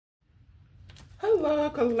Hello,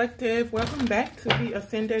 collective. Welcome back to the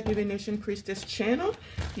Ascended Divination Priestess channel.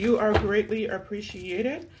 You are greatly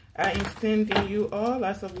appreciated. I extend in you all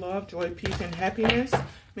lots of love, joy, peace, and happiness.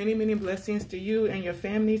 Many, many blessings to you and your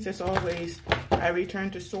families. As always, I return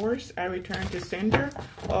to source. I return to sender.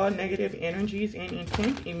 All negative energies and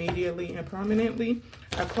intent immediately and permanently.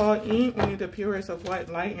 I call in only the purest of white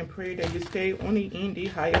light and pray that you stay only in the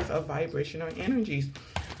highest of vibrational energies.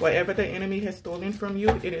 Whatever the enemy has stolen from you,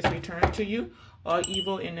 it is returned to you. All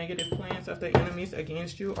evil and negative plans of the enemies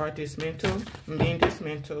against you are dismantled, being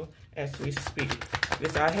dismantled as we speak.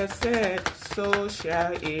 This I have said, so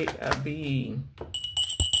shall it be.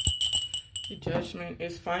 The judgment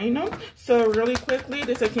is final. So really quickly,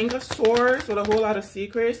 there's a King of Swords with a whole lot of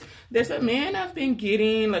secrets. There's a man I've been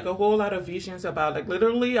getting like a whole lot of visions about. Like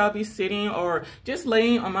literally I'll be sitting or just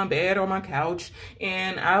laying on my bed or my couch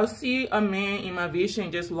and I'll see a man in my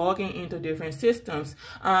vision just logging into different systems.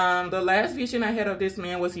 The last vision I had of this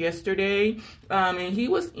man was yesterday, and he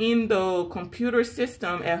was in the computer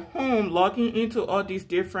system at home logging into all these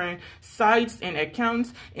different sites and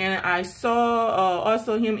accounts, and I saw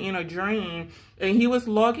also him in a dream. And he was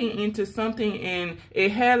logging into something and it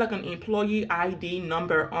had like an employee ID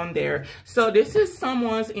number on there. So this is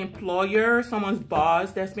someone's employer, someone's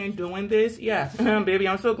boss that's been doing this. Yeah, baby,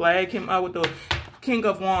 I'm so glad I came out with the King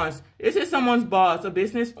of Wands. This is someone's boss, a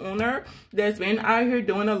business owner that's been out here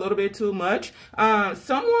doing a little bit too much.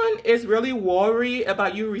 Someone is really worried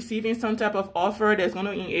about you receiving some type of offer that's going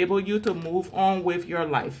to enable you to move on with your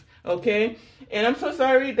life. Okay, and I'm so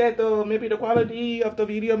sorry that maybe the quality of the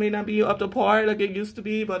video may not be up to par like it used to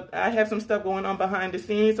be, but I have some stuff going on behind the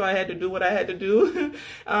scenes, so I had to do what I had to do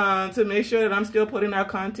to make sure that I'm still putting out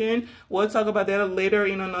content. We'll talk about that later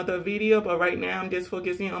in another video, but right now I'm just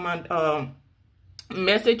focusing on my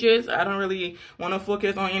messages. I don't really want to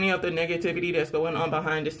focus on any of the negativity that's going on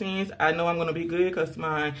behind the scenes. I know I'm going to be good because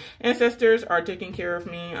my ancestors are taking care of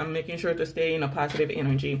me. I'm making sure to stay in a positive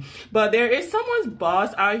energy. But there is someone's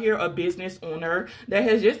boss out here, a business owner, that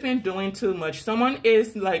has just been doing too much. Someone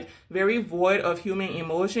is like very void of human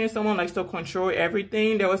emotion. Someone likes to control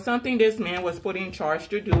everything. There was something this man was put in charge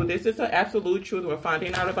to do. This is an absolute truth. We're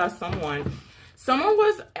finding out about someone. Someone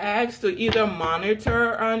was asked to either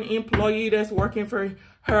monitor an employee that's working for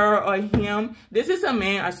her or him. This is a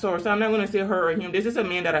man I saw, so I'm not going to say her or him. This is a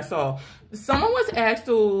man that I saw. Someone was asked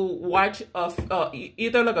to watch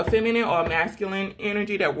either like a feminine or a masculine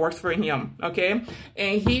energy that works for him, okay?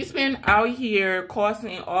 And he's been out here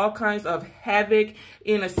causing all kinds of havoc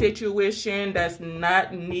in a situation that's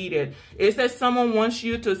not needed. It's that someone wants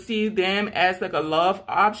you to see them as like a love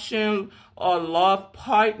option or love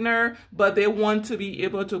partner, but they want to be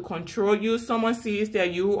able to control you. Someone sees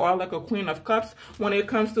that you are like a Queen of Cups when it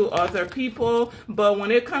comes to other people, but when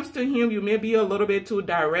it comes to him, you may be a little bit too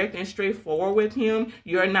direct and straightforward with him.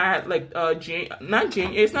 You're not like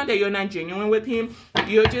it's not that you're not genuine with him.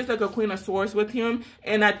 You're just like a Queen of Swords with him,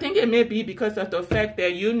 and I think it may be because of the fact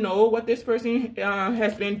that you know what this person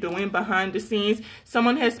has been doing behind the scenes.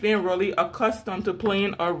 Someone has been really accustomed to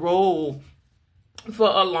playing a role for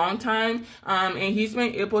a long time, and he's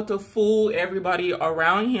been able to fool everybody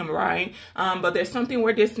around him, right? But there's something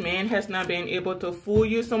where this man has not been able to fool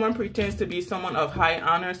you. Someone pretends to be someone of high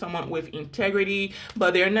honor, someone with integrity,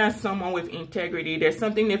 but they're not someone with integrity. There's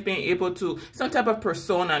something they've been able to, some type of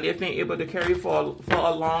persona they've been able to carry for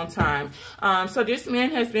a long time. So this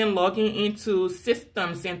man has been logging into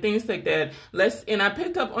systems and things like that. And I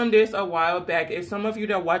picked up on this a while back. If some of you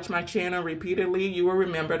that watch my channel repeatedly, you will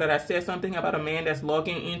remember that I said something about a man that's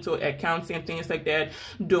logging into accounts and things like that,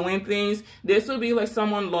 doing things. This would be like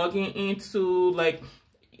someone logging into, like,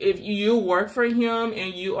 if you work for him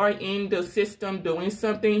and you are in the system doing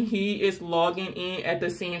something, he is logging in at the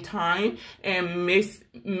same time and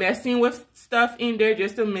messing with stuff in there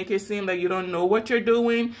just to make it seem like you don't know what you're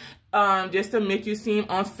doing. Just to make you seem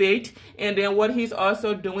unfit. And then what he's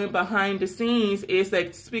also doing behind the scenes is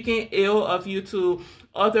like speaking ill of you to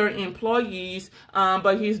other employees,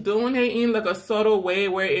 but he's doing it in like a subtle way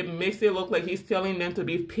where it makes it look like he's telling them to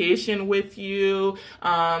be patient with you,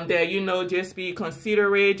 that, you know, just be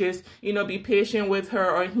considerate, just, you know, be patient with her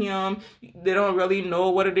or him. They don't really know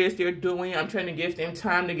what it is they're doing. I'm trying to give them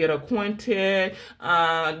time to get acquainted.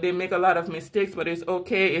 They make a lot of mistakes, but it's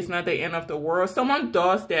okay. It's not the end of the world. Someone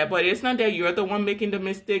does that, but it's not that you're the one making the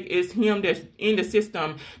mistake. It's him that's in the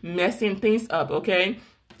system messing things up, okay?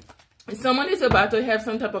 Someone is about to have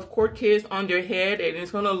some type of court case on their head, and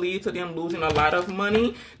it's going to lead to them losing a lot of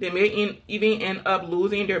money. They may even end up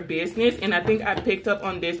losing their business. And I think I picked up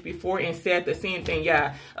on this before and said the same thing.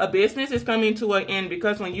 Yeah, a business is coming to an end,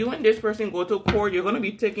 because when you and this person go to court, you're going to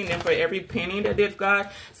be taking them for every penny that they've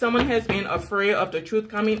got. Someone has been afraid of the truth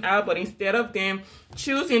coming out, but instead of them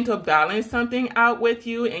choosing to balance something out with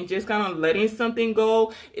you and just kind of letting something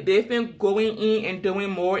go, they've been going in and doing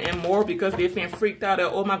more and more, because they've been freaked out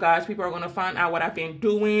that, oh my gosh, people are going to find out what I've been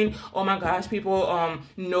doing. Oh my gosh, people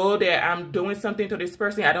know that I'm doing something to this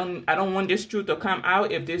person. I don't want this truth to come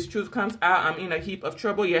out. If this truth comes out, I'm in a heap of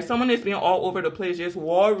trouble. Yeah, someone has been all over the place, just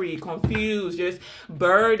worried, confused, just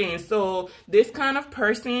burdened. So this kind of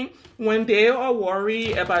person, when they are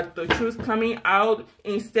worried about the truth coming out,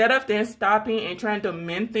 instead of them stopping and trying to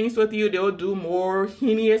mend things with you, they'll do more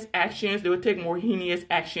heinous actions. They will take more heinous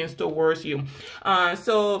actions towards you.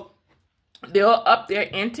 So they'll up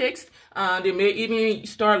their antics. They may even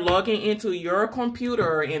start logging into your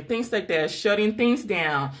computer and things like that, shutting things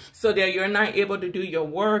down so that you're not able to do your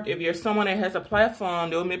work. If you're someone that has a platform,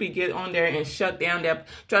 they'll maybe get on there and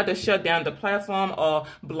try to shut down the platform, or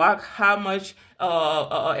block how much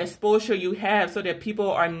exposure you have, so that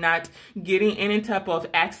people are not getting any type of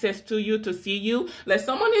access to you to see you. Like,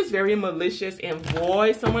 someone is very malicious and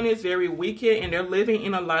void. Someone is very wicked, and they're living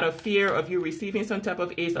in a lot of fear of you receiving some type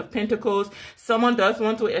of Ace of Pentacles. Someone does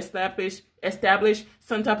want to establish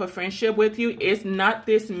some type of friendship with you. It's not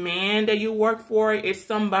this man that you work for, it's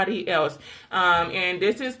somebody else. And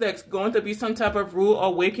this is like going to be some type of rude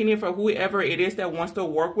awakening for whoever it is that wants to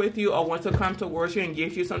work with you or wants to come towards you and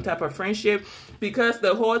give you some type of friendship, because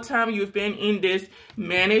the whole time you've been in this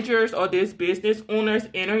manager's or this business owner's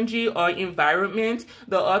energy or environment,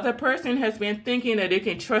 the other person has been thinking that they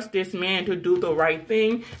can trust this man to do the right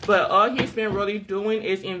thing, but all he's been really doing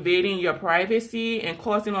is invading your privacy and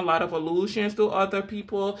causing a lot of illusions to other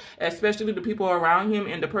people, especially the people around him.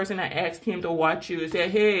 And the person that asked him to watch you said,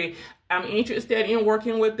 hey, I'm interested in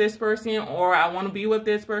working with this person, or I want to be with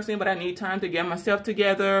this person, but I need time to get myself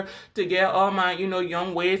together, to get all my,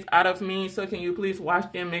 young ways out of me. So can you please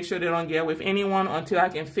watch them, make sure they don't get with anyone until I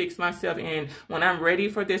can fix myself. And when I'm ready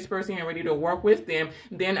for this person and ready to work with them,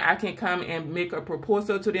 then I can come and make a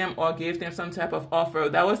proposal to them or give them some type of offer.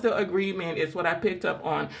 That was the agreement. It's what I picked up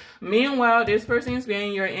on. Meanwhile, this person's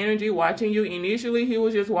been your energy, watching you. Initially, he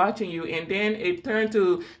was just watching you, and then it turned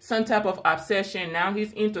to some type of obsession. Now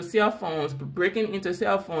he's into cell phones, breaking into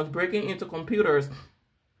cell phones, breaking into computers,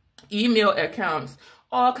 email accounts,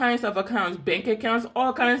 all kinds of accounts, bank accounts,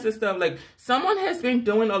 all kinds of stuff. Like, someone has been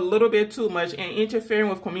doing a little bit too much and interfering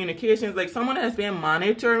with communications. Like, someone has been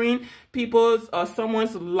monitoring people's or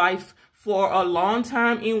someone's life for a long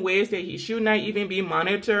time in ways that he should not even be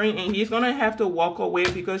monitoring, and he's gonna have to walk away,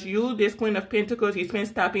 because you, this Queen of Pentacles, he's been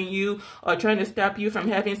stopping you or trying to stop you from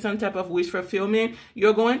having some type of wish fulfillment.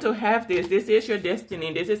 You're going to have this. This is your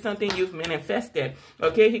destiny. This is something you've manifested.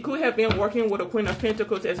 Okay, he could have been working with a Queen of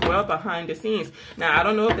Pentacles as well behind the scenes. Now, I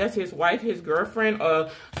don't know if that's his wife, his girlfriend,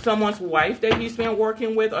 or someone's wife that he's been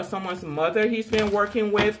working with, or someone's mother he's been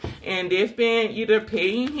working with, and they've been either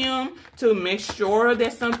paying him to make sure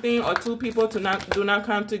that something or two people do not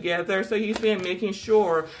come together. So he's been making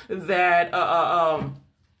sure that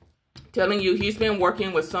telling you he's been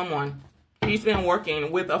working with someone. He's been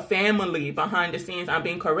working with a family behind the scenes. I'm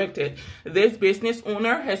being corrected. This business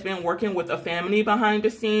owner has been working with a family behind the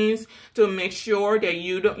scenes to make sure that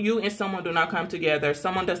you and someone do not come together.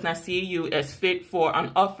 Someone does not see you as fit for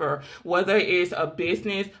an offer, whether it's a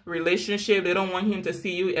business relationship. They don't want him to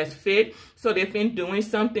see you as fit. So they've been doing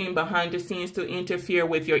something behind the scenes to interfere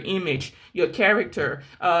with your image, your character.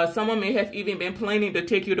 Someone may have even been planning to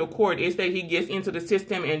take you to court. It's that he gets into the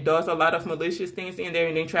system and does a lot of malicious things in there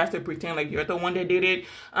and then tries to pretend like you're the one that did it.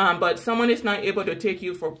 But someone is not able to take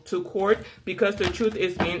you to court because the truth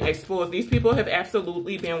is being exposed. These people have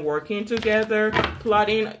absolutely been working together,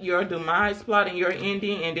 plotting your demise, plotting your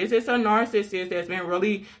ending. And this is a narcissist that's been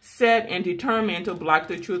really set and determined to block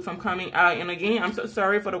the truth from coming out. And again, I'm so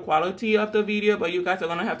sorry for the quality of the video, but you guys are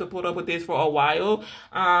gonna have to put up with this for a while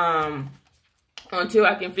until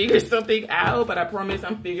I can figure something out, but I promise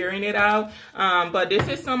I'm figuring it out. But this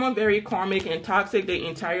is someone very karmic and toxic, the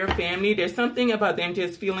entire family. There's something about them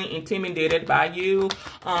just feeling intimidated by you.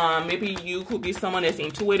 Maybe you could be someone that's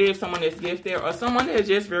intuitive, someone that's gifted, or someone that's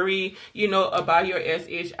just very, about your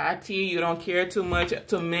SHIT. You don't care too much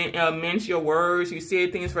to mince your words. You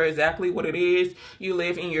say things for exactly what it is. You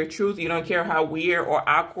live in your truth. You don't care how weird or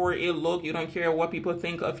awkward it looks. You don't care what people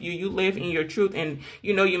think of you. You live in your truth, and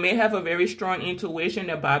you may have a very strong intuition intuition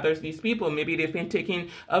that bothers these people. Maybe they've been taking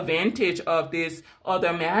advantage of this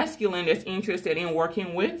other masculine that's interested in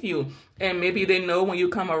working with you. And maybe they know when you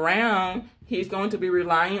come around, he's going to be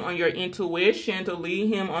relying on your intuition to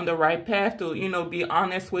lead him on the right path, to, you know, be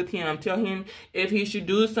honest with him. Tell him if he should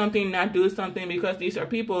do something, not do something, because these are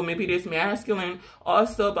people, maybe this masculine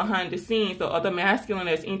also behind the scenes. The other masculine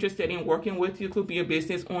that's interested in working with you could be a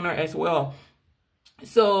business owner as well.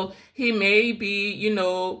 So he may be, you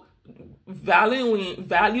know,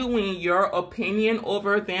 valuing your opinion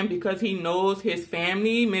over them because he knows his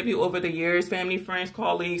family, maybe over the years, family, friends,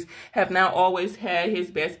 colleagues have not always had his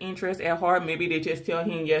best interest at heart. Maybe they just tell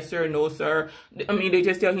him yes sir, no sir. I mean, they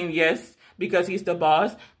just tell him yes because he's the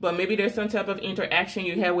boss. But maybe there's some type of interaction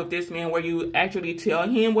you have with this man where you actually tell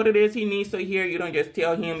him what it is he needs to hear. You don't just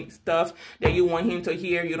tell him stuff that you want him to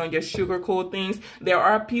hear. You don't just sugarcoat things. There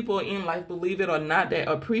are people in life, believe it or not, that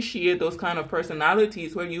appreciate those kind of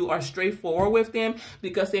personalities where you are straightforward with them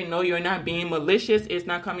because they know you're not being malicious. It's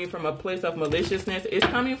not coming from a place of maliciousness. It's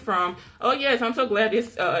coming from, oh yes, I'm so glad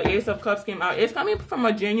this Ace of Cups came out. It's coming from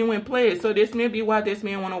a genuine place. So this may be why this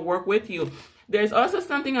man want to work with you. There's also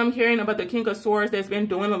something I'm hearing about the King of Swords that's been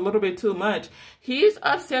doing a little bit too much. He's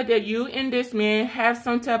upset that you and this man have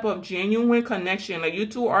some type of genuine connection. Like you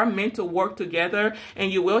two are meant to work together and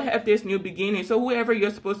you will have this new beginning. So whoever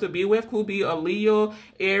you're supposed to be with could be a Leo,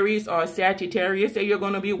 Aries, or Sagittarius that you're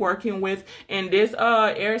going to be working with. And this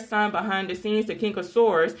air sign behind the scenes, the King of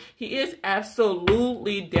Swords, he is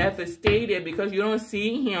absolutely devastated because you don't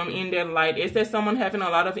see him in that light. It's that someone having a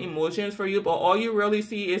lot of emotions for you, but all you really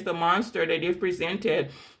see is the monster that they've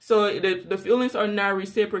presented. So the feelings are not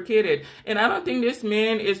reciprocated. And I don't think this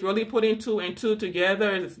man is really putting two and two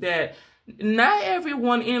together. Is that not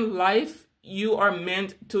everyone in life you are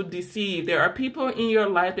meant to deceive. There are people in your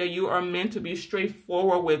life that you are meant to be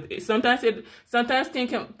straightforward with. Sometimes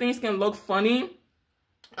things can look funny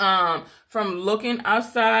from looking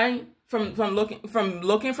outside. From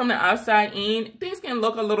looking from the outside in, things can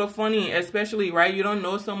look a little funny, especially, right? You don't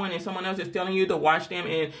know someone and someone else is telling you to watch them,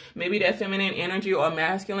 and maybe that feminine energy or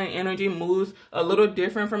masculine energy moves a little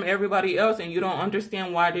different from everybody else, and you don't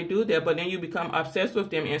understand why they do that, but then you become obsessed with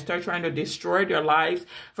them and start trying to destroy their lives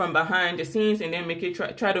from behind the scenes, and then make it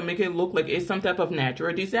try to make it look like it's some type of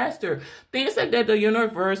natural disaster. Things like that, the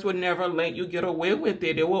universe would never let you get away with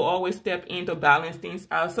it. It will always step in to balance things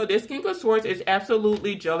out. So this King of Swords is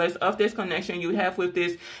absolutely jealous of this connection you have with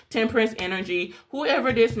this Temperance energy.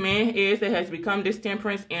 Whoever this man is that has become this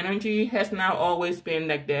Temperance energy has not always been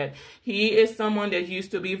like that. He is someone that used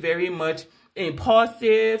to be very much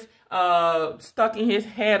impulsive, stuck in his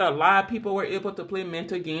head a lot. People were able to play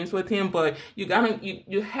mental games with him, but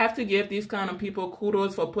you have to give these kind of people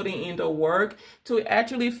kudos for putting in the work to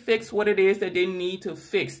actually fix what it is that they need to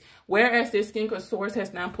fix. Whereas this King of Swords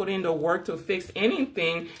has not put in the work to fix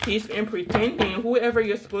anything. He's been pretending. Whoever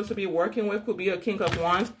you're supposed to be working with could be a King of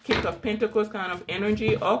Wands, King of Pentacles kind of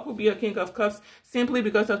energy, or could be a King of Cups, simply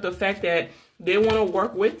because of the fact that they want to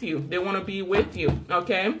work with you. They want to be with you,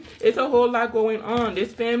 okay? It's a whole lot going on.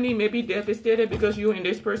 This family may be devastated because you and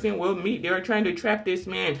this person will meet. They're trying to trap this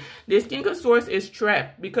man. This King of Swords is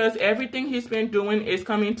trapped because everything he's been doing is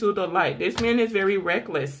coming to the light. This man is very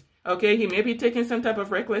reckless. Okay, he may be taking some type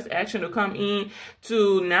of reckless action to come in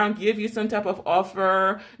to now give you some type of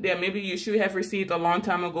offer that maybe you should have received a long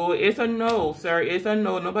time ago. It's a no, sir. It's a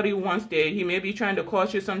no. Nobody wants that. He may be trying to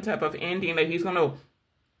cause you some type of ending, like he's going to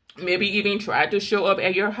maybe even try to show up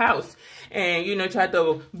at your house and, you know, try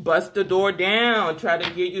to bust the door down, try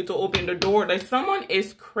to get you to open the door. Like, someone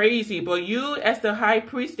is crazy. But you, as the High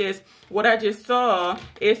Priestess, what I just saw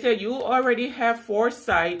is that you already have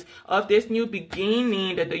foresight of this new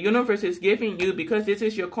beginning that the universe is giving you, because this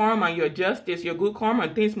is your karma, your justice, your good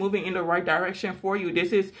karma, things moving in the right direction for you.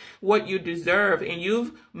 This is what you deserve. And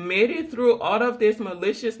you've made it through all of this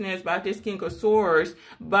maliciousness by this King of Swords,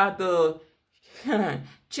 by the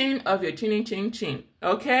chin of your chinny chin chin.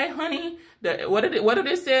 Okay, honey? What did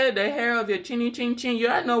it say? The hair of your chinny chin chin. You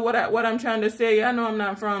all know what I'm trying to say. I know I'm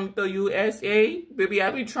not from the USA. Baby, I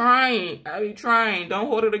be trying. Don't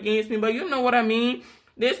hold it against me, but you know what I mean.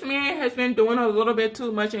 This man has been doing a little bit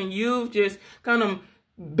too much, and you've just kind of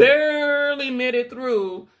barely made it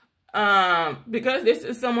through. Because this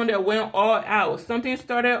is someone that went all out. Something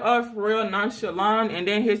started off real nonchalant, and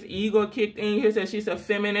then his ego kicked in. He said she's a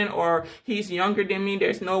feminine, or he's younger than me.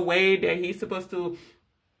 There's no way that he's supposed to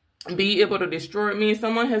be able to destroy me.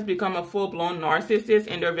 Someone has become a full-blown narcissist,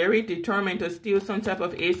 and they're very determined to steal some type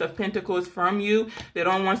of Ace of Pentacles from you. They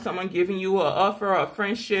don't want someone giving you an offer, a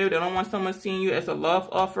friendship. They don't want someone seeing you as a love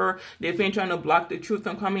offer. They've been trying to block the truth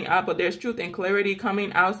from coming out, but there's truth and clarity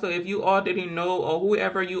coming out. So if you all didn't know, or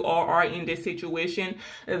whoever you all are in this situation,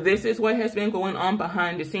 this is what has been going on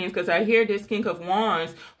behind the scenes. Because I hear this King of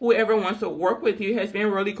Wands, whoever wants to work with you has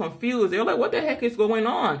been really confused. They're like, what the heck is going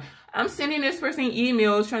on? I'm sending this person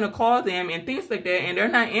emails, trying to call them and things like that, and they're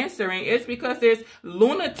not answering. It's because this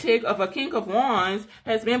lunatic of a King of Wands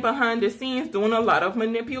has been behind the scenes doing a lot of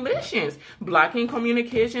manipulations, blocking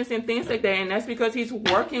communications and things like that. And that's because he's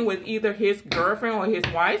working with either his girlfriend or his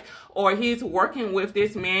wife, or he's working with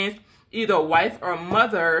this man's either wife or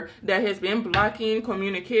mother that has been blocking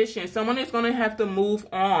communication. Someone is going to have to move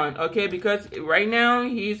on, okay? Because right now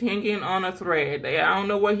he's hanging on a thread. I don't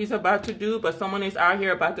know what he's about to do, but someone is out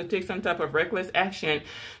here about to take some type of reckless action,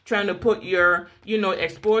 trying to put your,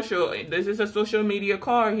 exposure. This is a social media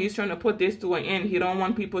card. He's trying to put this to an end. He don't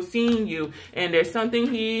want people seeing you. And there's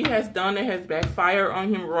something he has done that has backfired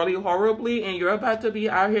on him really horribly. And you're about to be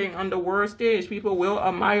out here on the world stage. People will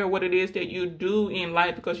admire what it is that you do in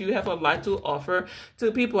life, because you have a lot to offer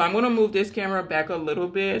to people. I'm going to move this camera back a little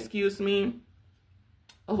bit. Excuse me.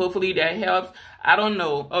 Hopefully that helps. I don't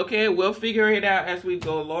know. Okay, we'll figure it out as we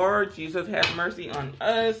go. Lord Jesus, have mercy on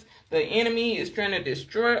us. The enemy is trying to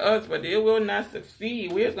destroy us, but they will not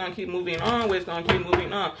succeed. We're just going to keep moving on. We're just going to keep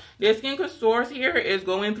moving on. This King of Swords here is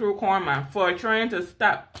going through karma for trying to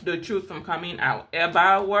stop the truth from coming out.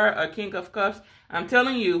 About where a King of Cups, I'm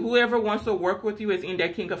telling you, whoever wants to work with you is in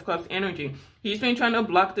that King of Cups energy. He's been trying to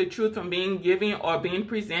block the truth from being given or being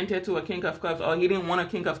presented to a King of Cups, or he didn't want a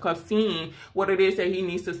King of Cups seeing what it is that he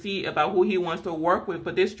needs to see about who he wants to work with.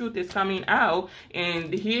 But this truth is coming out,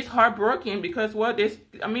 and he's heartbroken because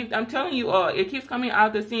I'm telling you, it keeps coming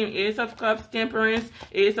out the same. Ace of Cups, Temperance,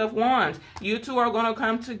 Ace of Wands. You two are going to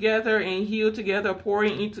come together and heal together, pour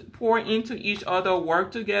into each other,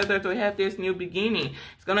 work together to have this new beginning.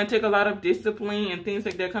 It's going to take a lot of discipline and things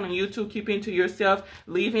like that. Kind of you two keeping to yourself,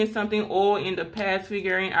 leaving something old in the past,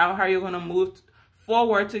 figuring out how you're going to move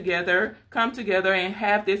forward together, come together and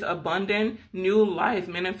have this abundant new life,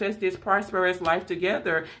 manifest this prosperous life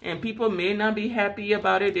together. And people may not be happy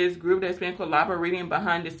about it, this group that's been collaborating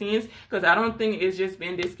behind the scenes, because I don't think it's just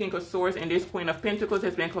been this King of Swords and this Queen of Pentacles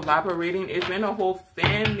that's been collaborating. It's been a whole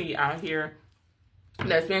family out here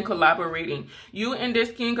that's been collaborating. You and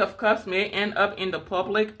this King of Cups may end up in the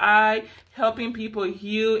public eye, helping people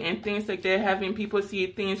heal and things like that, having people see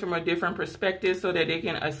things from a different perspective so that they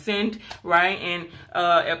can ascend, right? And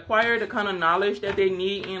acquire the kind of knowledge that they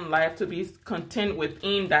need in life to be content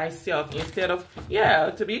within thyself, instead of,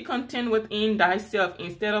 to be content within thyself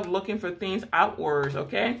instead of looking for things outwards,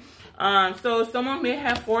 okay? So someone may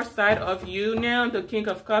have foresight of you now. The King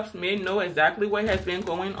of Cups may know exactly what has been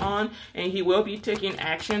going on, and he will be taking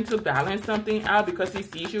action to balance something out, because he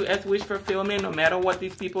sees you as wish fulfillment, no matter what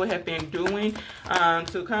these people have been doing,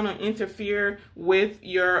 to kind of interfere with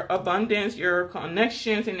your abundance, your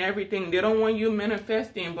connections and everything. They don't want you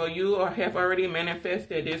manifesting, but you have already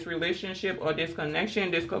manifested this relationship or this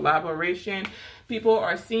connection, this collaboration. People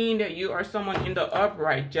are seeing that you are someone in the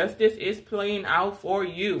upright. Justice is playing out for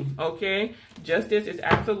you, okay? Justice is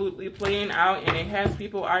absolutely playing out, and it has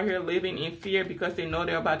people out here living in fear because they know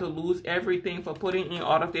they're about to lose everything for putting in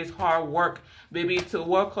all of this hard work, baby, to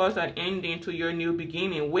what cause an ending to your new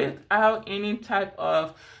beginning without any type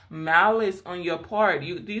of malice on your part.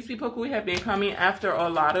 These people could have been coming after a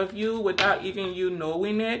lot of you without even you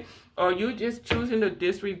knowing it, or you just choosing to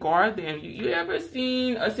disregard them. You ever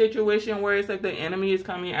seen a situation where it's like the enemy is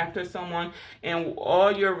coming after someone and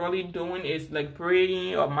all you're really doing is like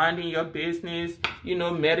praying or minding your business,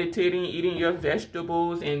 meditating, eating your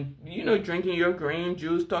vegetables, and, drinking your green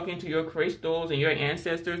juice, talking to your crystals and your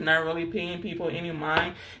ancestors, not really paying people any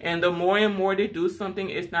mind. And the more and more they do something,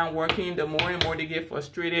 it's not working, the more and more they get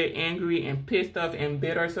frustrated, angry, and pissed off and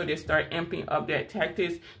bitter. So they start amping up that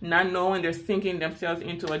tactics, not knowing they're sinking themselves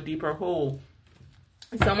into a deeper hole.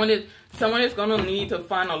 Someone is going to need to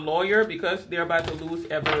find a lawyer because they're about to lose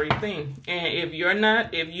everything. And if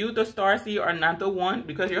you, the starseed, are not the one,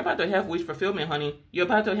 because you're about to have wish fulfillment, honey. You're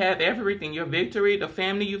about to have everything. Your victory, the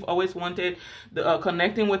family you've always wanted, the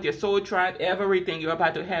connecting with your soul tribe, everything. You're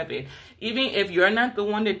about to have it. Even if you're not the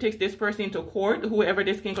one that takes this person to court, whoever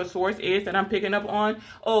this King of Swords is that I'm picking up on,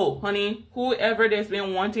 oh, honey, whoever that's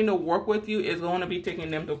been wanting to work with you is going to be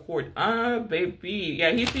taking them to court. Baby.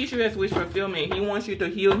 Yeah, he sees you as wish fulfillment. He wants you to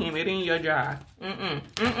heal him. It ain't in your job.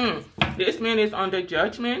 This man is under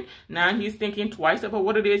judgment. Now he's thinking twice about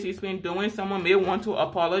what it is he's been doing. Someone may want to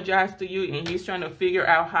apologize to you, and he's trying to figure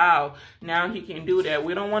out how now he can do that.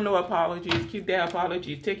 We don't want no apologies. Keep that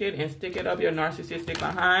apology ticket and stick it up your narcissistic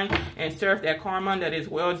behind and serve that karma that is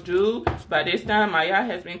well due. By this time, Maya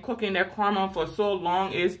has been cooking that karma for so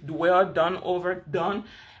long. It's well done, overdone,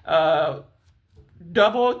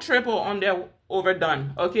 double, triple on that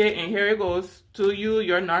overdone. Okay, and here it goes to you,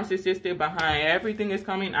 your narcissistic behind. Everything is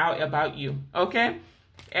coming out about you. Okay,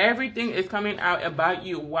 everything is coming out about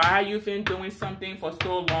you. Why you've been doing something for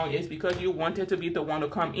so long is because you wanted to be the one to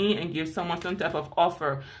come in and give someone some type of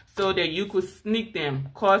offer so that you could sneak them,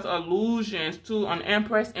 cause illusions to an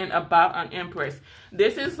empress and about an empress.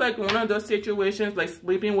 This is like one of those situations like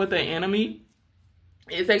sleeping with an enemy.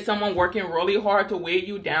 It's like someone working really hard to weigh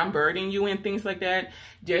you down, burden you and things like that,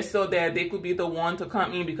 just so that they could be the one to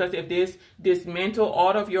come in. Because if this dismantle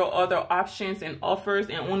all of your other options and offers,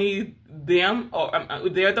 and only them, or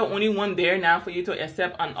they're the only one there now for you to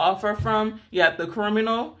accept an offer from, yeah, the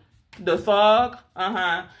criminal, the thug,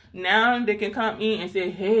 now they can come in and say,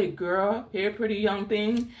 hey girl, hey pretty young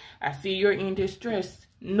thing, I see you're in distress.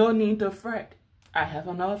 No need to fret. I have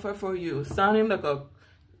an offer for you. Sounding like a,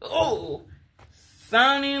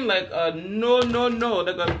 sounding like a no,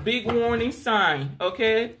 like a big warning sign,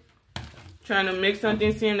 okay? Trying to make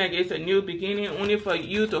something seem like it's a new beginning, only for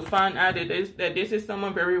you to find out that this is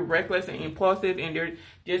someone very reckless and impulsive, and they're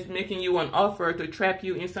just making you an offer to trap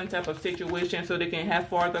you in some type of situation so they can have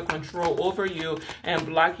further control over you and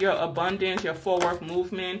block your abundance, your forward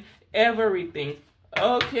movement, everything.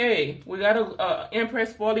 Okay, we got a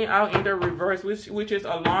empress falling out in the reverse, which is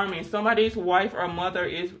alarming. Somebody's wife or mother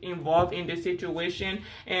is involved in this situation,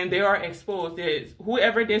 and they are exposed.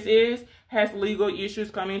 Whoever this is has legal issues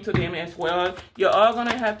coming to them as well. You're all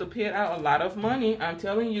gonna have to pay out a lot of money. I'm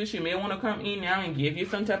telling you, she may want to come in now and give you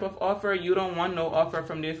some type of offer. You don't want no offer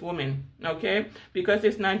from this woman, okay? Because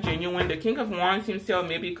it's not genuine. The King of Wands himself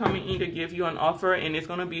may be coming in to give you an offer, and it's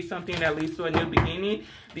gonna be something that leads to a new beginning.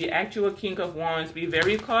 The actual King of Wands, be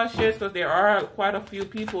very cautious, because there are quite a few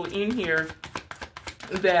people in here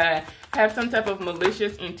that have some type of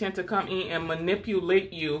malicious intent to come in and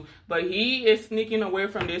manipulate you. But he is sneaking away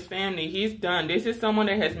from this family. He's done. This is someone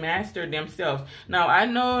that has mastered themselves. Now, I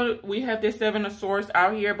know we have this Seven of Swords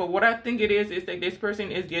out here, but what I think it is that this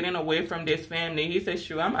person is getting away from this family. He says,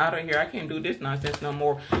 shoot, I'm out of here. I can't do this nonsense no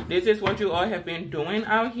more. This is what you all have been doing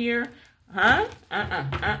out here. Huh?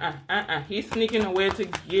 He's sneaking away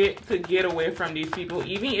to get away from these people.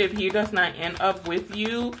 Even if he does not end up with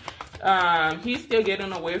you, he's still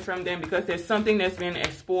getting away from them because there's something that's been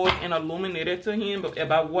exposed and illuminated to him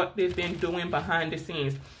about what they've been doing behind the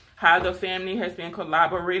scenes. How the family has been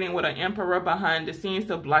collaborating with an emperor behind the scenes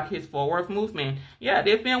to block his forward movement. Yeah,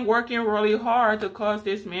 they've been working really hard to cause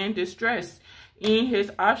this man distress in his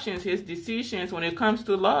options, his decisions when it comes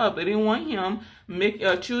to love. They didn't want him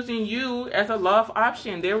choosing you as a love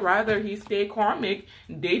option. They'd rather he stay karmic,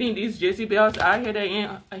 dating these Jezebels out here that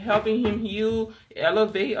ain't helping him heal,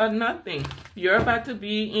 elevate, or nothing. You're about to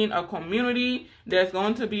be in a community that's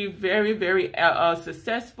going to be very, very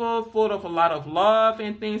successful, full of a lot of love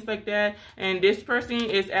and things like that. And this person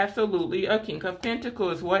is absolutely a King of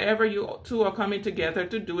Pentacles. Whatever you two are coming together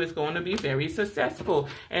to do is going to be very successful.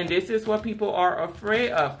 And this is what people are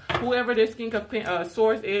afraid of. Whoever this King of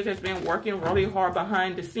Swords is has been working really hard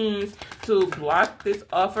behind the scenes to block this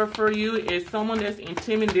offer for you. Is someone that's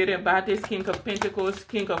intimidated by this King of Pentacles,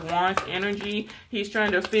 King of Wands energy. He's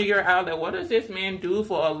trying to figure out that what does this man do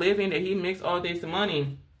for a living that he makes all this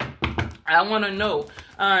money? I want to know.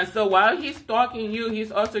 So while he's stalking you,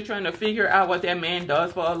 he's also trying to figure out what that man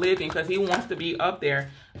does for a living, because he wants to be up there.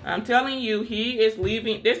 I'm telling you, he is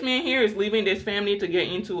leaving. This man here is leaving this family to get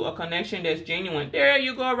into a connection that's genuine. There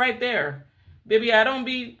you go, right there. Baby, I don't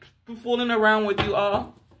be fooling around with you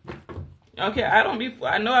all. Okay,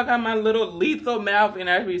 I know I got my little lethal mouth and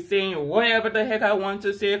I be saying whatever the heck I want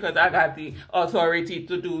to say, because I got the authority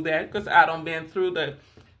to do that, because I done been through the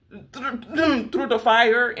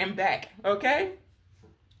fire and back. Okay,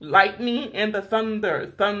 lightning and the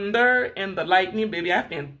thunder and the lightning, baby, I've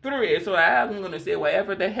been through it, so I'm gonna say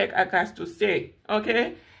whatever the heck I got to say.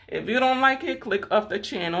 Okay, if you don't like it, click off the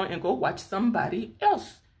channel and go watch somebody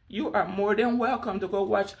else. You are more than welcome to go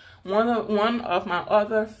watch one of my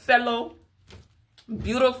other fellow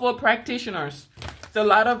beautiful practitioners. It's a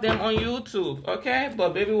lot of them on YouTube, okay?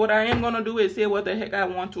 But baby, what I am going to do is say what the heck I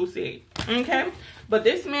want to say, okay? But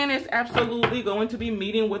this man is absolutely going to be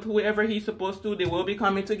meeting with whoever he's supposed to. They will be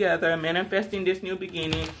coming together, manifesting this new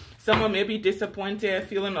beginning. Someone may be disappointed,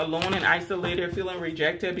 feeling alone and isolated, feeling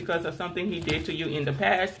rejected because of something he did to you in the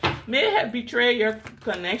past. May have betrayed your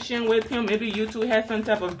connection with him. Maybe you two had some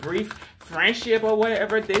type of brief friendship or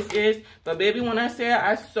whatever this is. But baby, when I say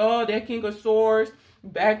I saw that King of Swords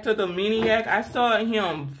back to the maniac, I saw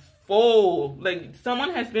him fold. Like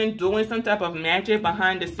someone has been doing some type of magic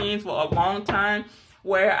behind the scenes for a long time,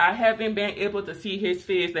 where I haven't been able to see his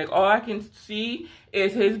face. Like all I can see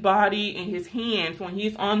is his body and his hands when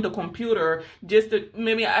he's on the computer. Just to,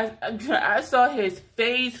 maybe I saw his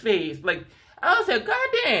face. Like I was like, God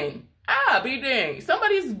dang, be dang.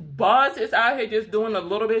 Somebody's boss is out here just doing a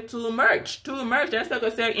little bit too much. That's like I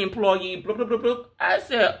said, employee, blah, blah, blah, blah. I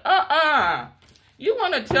said, You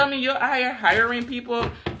want to tell me you're out here hiring people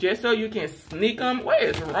just so you can sneak them? What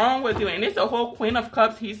is wrong with you? And it's a whole Queen of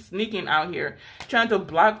Cups he's sneaking out here, trying to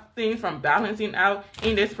block things from balancing out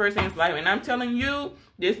in this person's life. And I'm telling you,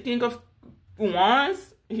 this King of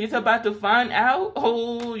Wands, he's about to find out.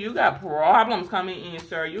 Oh, you got problems coming in,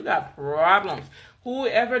 sir. You got problems.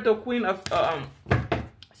 Whoever the Queen of...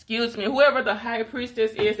 whoever the High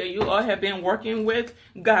Priestess is that you all have been working with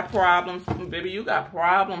got problems, baby. You got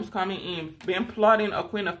problems coming in. Been plotting a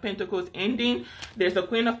Queen of Pentacles ending. There's a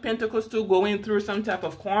Queen of Pentacles too going through some type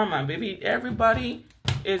of karma, baby. Everybody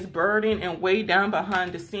is burdened and way down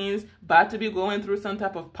behind the scenes, about to be going through some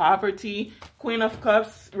type of poverty. Queen of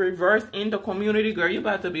Cups reverse in the community, girl. You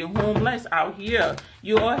about to be homeless out here.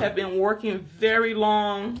 You all have been working very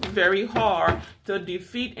long, very hard to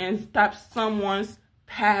defeat and stop someone's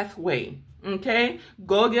pathway. Okay,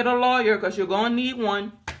 go get a lawyer because you're gonna need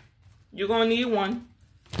one. You're gonna need one.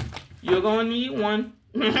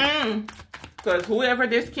 Because whoever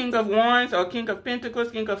this King of Wands or King of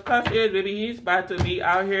Pentacles, King of Cups is, baby, he's about to be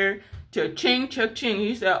out here to ching.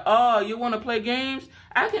 He said, oh, you want to play games?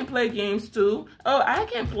 I can play games too. Oh, I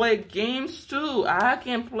can play games too.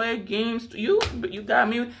 You got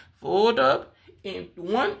me fooled up in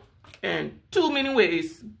one and too many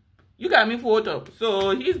ways. You got me fooled up.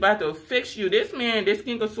 So he's about to fix you. This man, this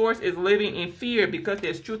King of Swords, is living in fear because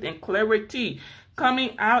there's truth and clarity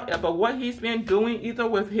coming out about what he's been doing, either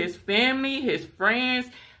with his family, his friends.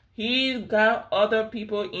 He's got other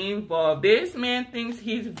people involved. This man thinks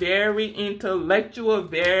he's very intellectual,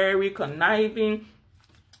 very conniving.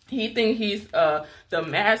 He thinks he's the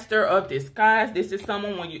master of disguise. This is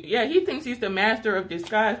someone when you, he thinks he's the master of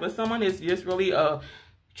disguise, but someone is just really a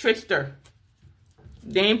trickster.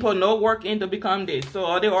 They ain't put no work in to become this. So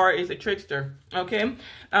all they are is a trickster. Okay?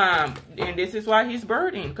 And this is why he's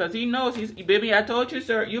burdened. Because he knows baby, I told you,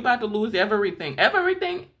 sir, you about to lose everything.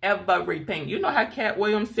 Everything. You know how Cat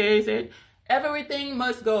Williams says it? Everything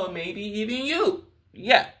must go. Maybe even you.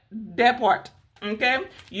 Yeah, that part. Okay?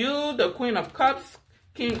 You, the Queen of Cups,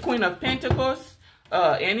 Queen of Pentacles,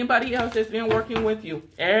 anybody else that's been working with you,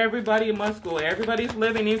 everybody must go. Everybody's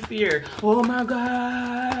living in fear. Oh my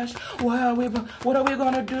gosh, what are we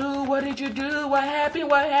gonna do? What did you do? What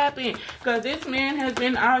happened? Because this man has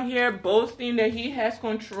been out here boasting that he has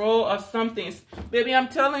control of something. Baby, I'm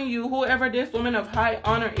telling you, whoever this woman of high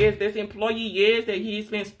honor is, this employee is that he's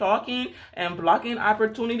been stalking and blocking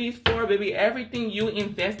opportunities for, baby, everything you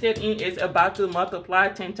invested in is about to multiply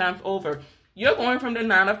 10 times over. You're going from the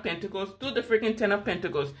 9 of Pentacles to the freaking 10 of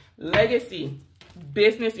Pentacles. Legacy,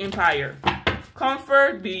 business empire,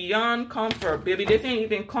 comfort beyond comfort, baby. This ain't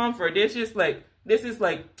even comfort. This is like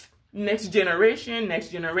next generation,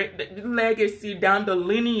 legacy down the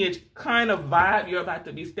lineage kind of vibe you're about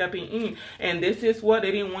to be stepping in. And this is what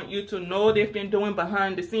they didn't want you to know they've been doing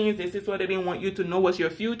behind the scenes. This is what they didn't want you to know was your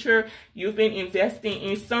future. You've been investing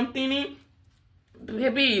in something.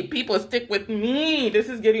 Baby, people, stick with me. This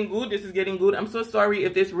is getting good. I'm so sorry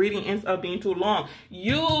if this reading ends up being too long.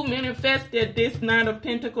 You manifested this 9 of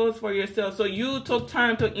Pentacles for yourself. So you took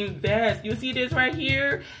time to invest. You see this right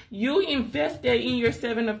here? You invested in your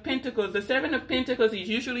 7 of Pentacles. The 7 of Pentacles is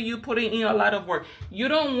usually you putting in a lot of work. You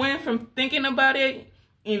don't went from thinking about it,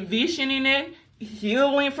 envisioning it,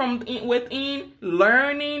 healing from within,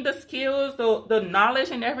 learning the skills, the knowledge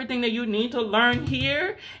and everything that you need to learn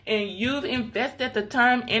here, and you've invested the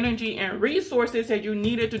time, energy, and resources that you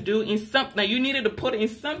needed to do in something, that you needed to put in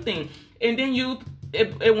something, and then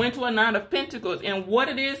it went to a 9 of Pentacles. And what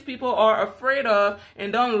it is people are afraid of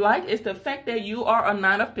and don't like is the fact that you are a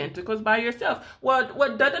 9 of Pentacles by yourself.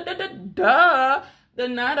 The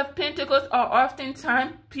 9 of Pentacles are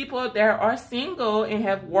oftentimes people that are single and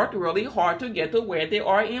have worked really hard to get to where they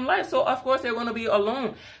are in life. So, of course, they're going to be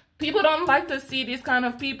alone. People don't like to see these kind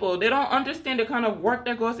of people. They don't understand the kind of work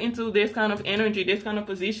that goes into this kind of energy, this kind of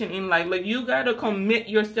position in life. Like, you got to commit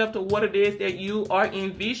yourself to what it is that you are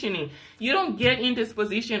envisioning. You don't get in this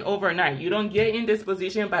position overnight. You don't get in this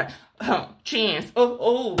position by chance.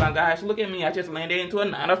 Oh my gosh, look at me. I just landed into a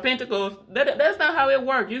 9 of Pentacles. That's not how it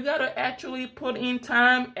works. You got to actually put in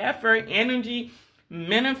time, effort, energy,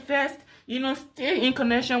 manifest, you know, stay in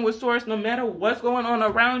connection with source no matter what's going on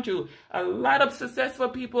around you. A lot of successful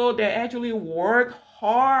people that actually work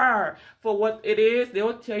hard for what it is, they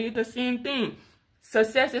will tell you the same thing.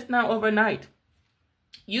 Success is not overnight.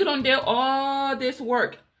 You don't do all this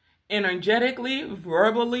work energetically,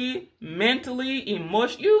 verbally, mentally,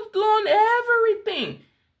 emotionally. You've done everything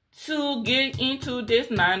to get into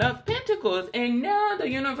this 9 of Pentacles. And now the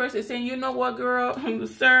universe is saying, you know what, girl,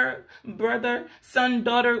 sir, brother, son,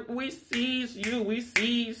 daughter, we seize you. We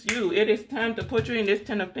seize you. It is time to put you in this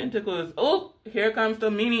 10 of Pentacles. Oh, here comes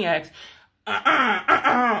the maniacs.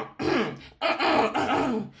 I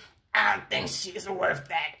don't think she's worth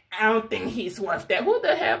that. I don't think he's worth that. Who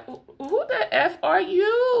the F are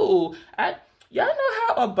you? Y'all know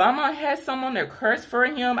how Obama has someone that cursed for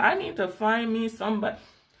him? I need to find me somebody.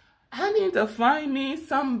 I need to find me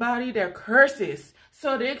somebody that curses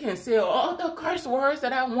so they can say all the curse words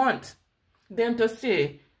that I want them to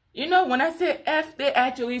say. You know, when I say F, they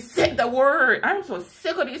actually say the word. I'm so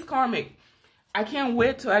sick of these karmic. I can't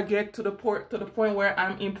wait till I get to the point where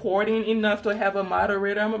I'm important enough to have a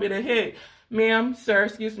moderator. I'm going to be like, hey, ma'am, sir,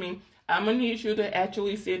 excuse me. I'm going to need you to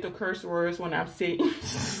actually say the curse words when I'm saying.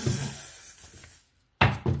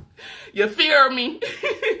 You fear me?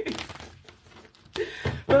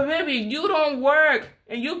 But baby, you don't work,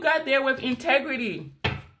 and you got there with integrity.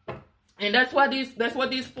 And that's what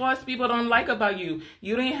these false people don't like about you.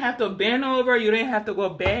 You didn't have to bend over. You didn't have to go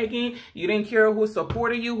begging. You didn't care who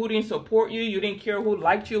supported you, who didn't support you. You didn't care who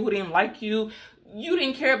liked you, who didn't like you. You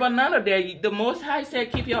didn't care about none of that. The Most High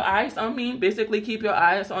said, keep your eyes on me. Basically, keep your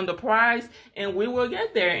eyes on the prize, and we will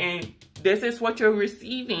get there. And this is what you're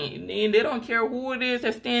receiving. And they don't care who it is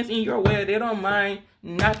that stands in your way. They don't mind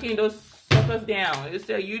knocking those suckers down. It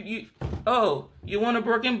said, you want a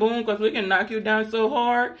broken bone because we can knock you down so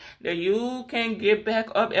hard that you can't get back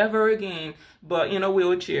up ever again, but in a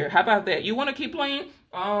wheelchair. How about that? You want to keep playing?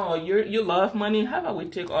 Oh, you love money? How about we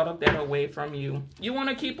take all of that away from you? You want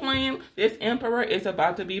to keep playing? This Emperor is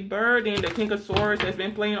about to be burdened. The King of Swords has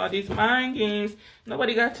been playing all these mind games.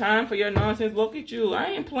 Nobody got time for your nonsense. Look at you. I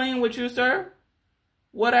ain't playing with you, sir.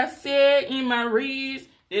 What I said in my reads,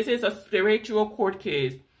 this is a spiritual court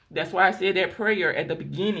case. That's why I said that prayer at the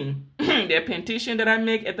beginning. That petition that I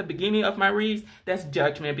make at the beginning of my reads, that's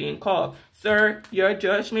judgment being called. Sir, your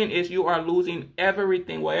judgment is you are losing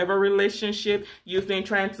everything. Whatever relationship you've been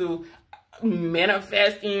trying to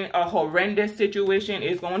manifest in a horrendous situation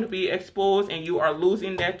is going to be exposed, and you are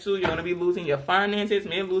losing that too. You're going to be losing your finances,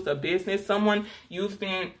 may lose a business. Someone you've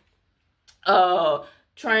been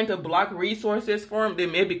trying to block resources from, they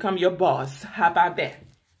may become your boss. How about that?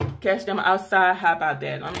 Catch them outside. How about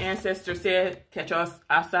that? My ancestor said, catch us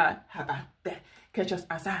outside. How about that? Catch us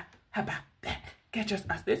outside. How about that? Catch us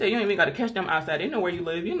outside. They say you ain't even got to catch them outside. They know where you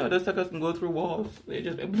live. You know those suckers can go through walls. They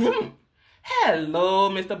just boom.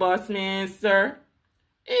 Hello, Mr. Bossman, sir.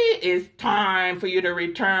 It is time for you to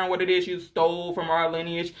return what it is you stole from our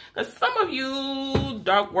lineage. Because some of you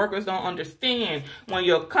dark workers don't understand. When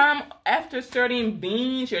you come after certain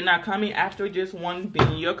beings, you're not coming after just one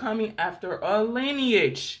being. You're coming after a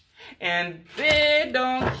lineage. And they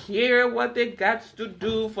don't care what they got to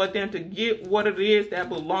do for them to get what it is that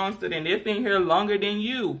belongs to them. They've been here longer than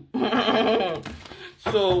you.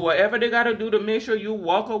 So whatever they got to do to make sure you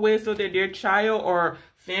walk away so that their child or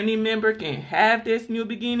family member can have this new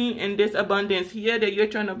beginning and this abundance here that you're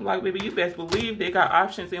trying to block, baby, you best believe they got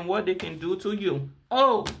options in what they can do to you.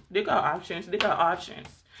 Oh, they got options. They got options.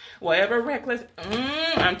 Whatever reckless,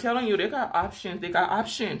 I'm telling you, they got options. They got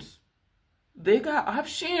options. They got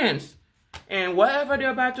options. And whatever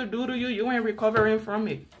they're about to do to you, you ain't recovering from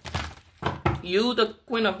it. You, the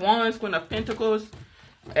Queen of Wands, Queen of Pentacles,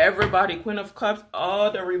 everybody, Queen of Cups,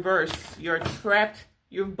 all the reverse. You're trapped.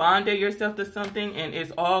 You've bonded yourself to something and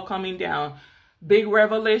it's all coming down. Big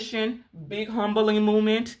revelation, big humbling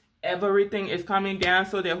moment. Everything is coming down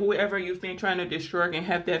so that whoever you've been trying to destroy can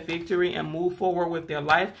have that victory and move forward with their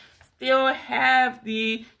life. Still have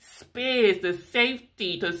the space, the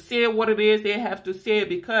safety to say what it is they have to say,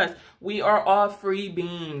 because we are all free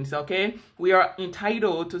beings, okay? We are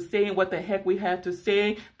entitled to saying what the heck we have to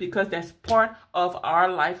say, because that's part of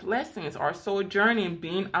our life lessons, our sojourning,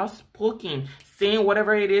 being outspoken, saying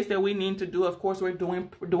whatever it is that we need to do. Of course, we're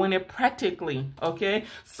doing it practically, okay?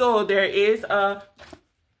 So there is a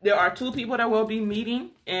there are two people that will be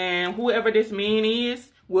meeting, and whoever this man is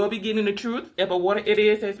will be getting the truth about what it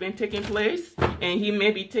is that's been taking place, and he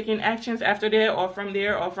may be taking actions after that or from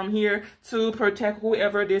there or from here to protect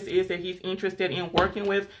whoever this is that he's interested in working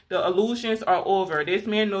with. The illusions are over. This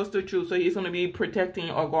man knows the truth, so he's going to be protecting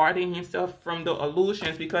or guarding himself from the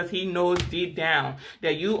illusions, because he knows deep down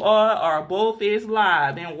that you all are both is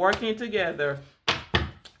live and working together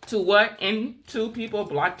to what? And two people,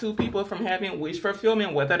 block two people from having wish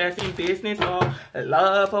fulfillment, whether that's in business or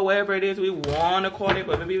love or whatever it is we want to call it.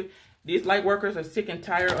 But maybe these light workers are sick and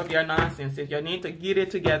tired of your nonsense. If you need to get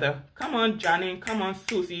it together, come on, Johnny, come on,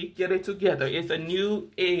 Susie, get it together. It's a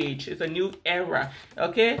new age. It's a new era,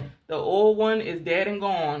 okay? The old one is dead and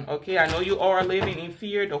gone, okay? I know you all are living in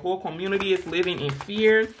fear. The whole community is living in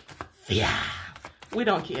fear. Fear. We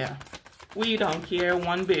don't care. We don't care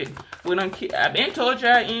one bit. We don't care. I've been told you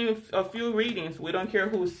in a few readings. We don't care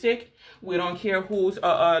who's sick. We don't care who's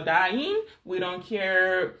dying. We don't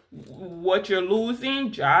care what you're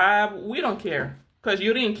losing, job. We don't care, because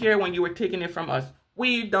you didn't care when you were taking it from us.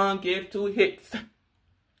 We don't give two hits.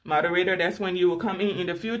 Moderator, that's when you will come in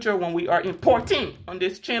the future when we are importing on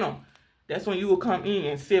this channel. That's when you will come in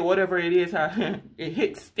and say whatever it is it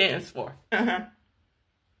hit stands for.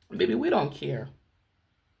 Baby, we don't care.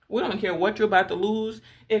 We don't care what you're about to lose.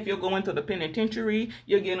 If you're going to the penitentiary,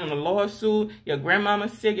 you're getting a lawsuit, your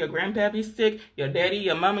grandmama's sick, your grandpappy's sick, your daddy,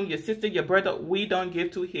 your mama, your sister, your brother. We don't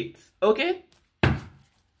give two hits, okay?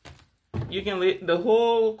 You can live, the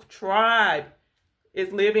whole tribe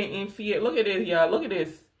is living in fear. Look at this, y'all. Look at this.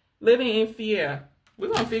 Living in fear. We're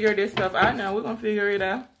going to figure this stuff out now. We're going to figure it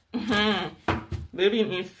out.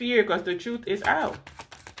 Living in fear because the truth is out.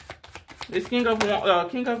 This King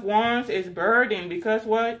of Wands is burdened because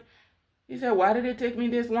what? He said, why did it take me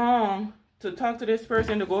this long to talk to this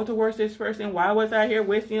person, to go towards this person? Why was I here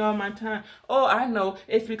wasting all my time? Oh, I know.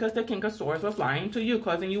 It's because the King of Swords was lying to you,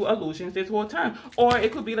 causing you illusions this whole time. Or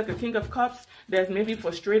it could be like a King of Cups that's maybe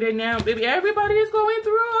frustrated now. Baby, everybody is going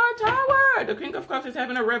through a tower. The King of Cups is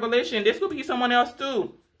having a revelation. This could be someone else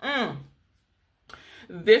too.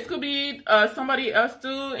 This could be somebody else too,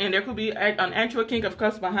 and there could be an actual King of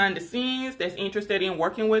Cups behind the scenes that's interested in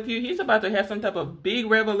working with you. He's about to have some type of big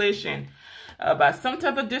revelation about some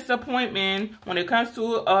type of disappointment when it comes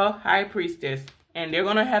to a High Priestess, and they're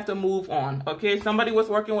going to have to move on, okay? Somebody was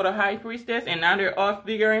working with a High Priestess, and now they're all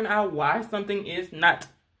figuring out why something is not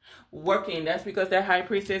working. That's because that High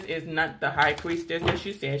Priestess is not the High Priestess that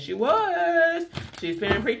she said she was. She's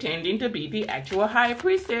been pretending to be the actual High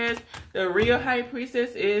Priestess. The real High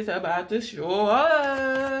Priestess is about to show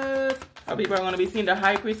up. Our people are going to be seeing the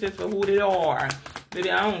High Priestess for who they are. Baby,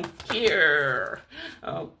 I don't care.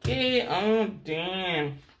 Okay, oh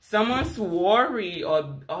damn. Someone's worried,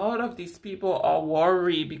 or all of these people are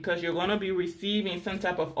worried because you're going to be receiving some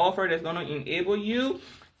type of offer that's going to enable you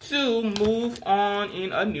to move on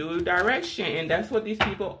in a new direction. And that's what these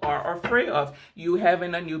people are afraid of. You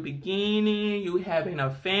having a new beginning, you having a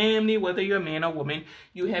family, whether you're a man or woman,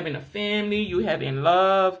 you having a family, you having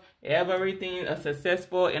love, everything, a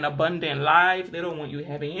successful and abundant life. They don't want you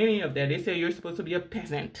having any of that. They say you're supposed to be a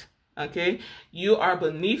peasant, okay? You are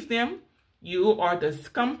beneath them. You are the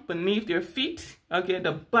scum beneath their feet, okay?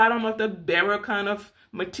 The bottom of the barrel kind of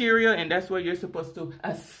material, and that's where you're supposed to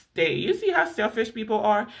stay. You see how selfish people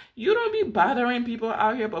are? You don't be bothering people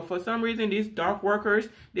out here, but for some reason, these dark workers,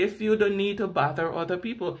 they feel the need to bother other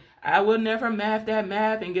people. I will never math that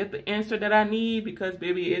math and get the answer that I need because,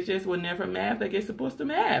 baby, it just will never math like it's supposed to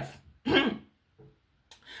math.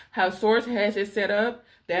 How Source has it set up,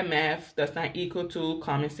 that math does not equal to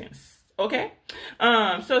common sense. Okay?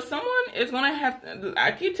 So someone is going to have to,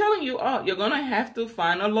 I keep telling you, you're going to have to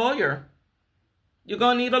find a lawyer. You're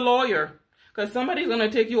going to need a lawyer because somebody's going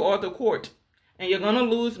to take you all to court and you're going to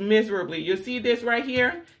lose miserably. You see this right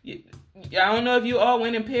here? I don't know if you all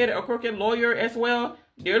went and paid a crooked lawyer as well.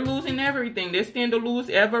 They're losing everything. They stand to lose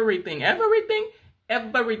everything. Everything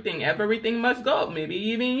must go. Maybe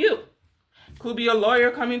even you. Could be a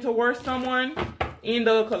lawyer coming towards someone in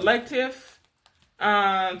the collective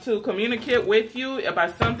to communicate with you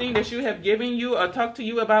about something that you have given you or talked to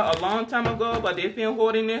you about a long time ago, but they've been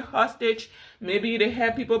holding it hostage. Maybe they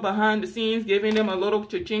have people behind the scenes giving them a little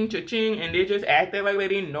cha-ching, and they just acted like they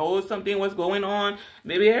didn't know something was going on.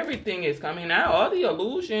 Maybe everything is coming out. All the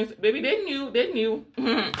illusions, baby, they knew.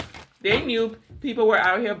 They knew people were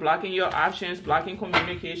out here blocking your options, blocking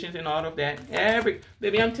communications and all of that.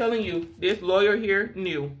 Baby, I'm telling you, this lawyer here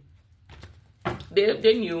knew.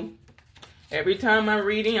 They knew. Every time I'm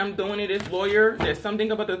reading, I'm doing it as lawyer. There's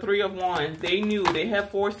something about the Three of Wands. They knew. They have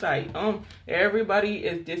foresight. Everybody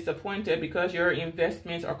is disappointed because your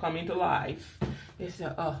investments are coming to life. They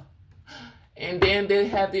said, and then they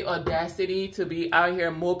have the audacity to be out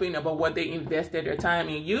here moping about what they invested their time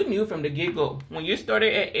in. You knew from the get-go. When you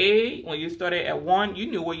started at A, when you started at 1,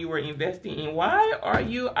 you knew what you were investing in. Why are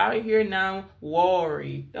you out here now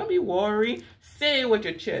worried? Don't be worried. Say it with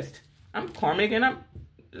your chest. I'm karmic and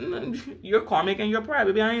you're karmic and you're proud.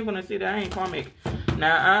 Baby, I ain't gonna say that I ain't karmic.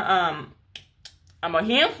 Now, I'm a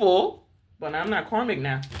handful, but I'm not karmic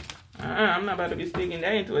now. I'm not about to be speaking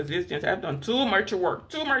that into existence. I've done too much work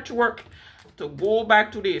to go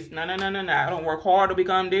back to this. No. I don't work hard to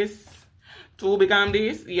become this.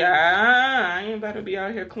 Yeah, I ain't about to be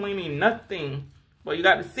out here claiming nothing. But you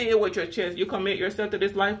got to say it with your chest. You commit yourself to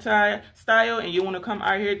this lifestyle and you want to come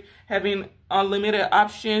out here having unlimited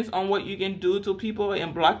options on what you can do to people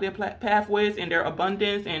and block their pathways and their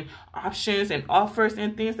abundance and options and offers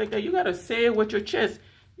and things like that. You got to say it with your chest.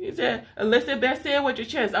 You said, Elizabeth, say it with your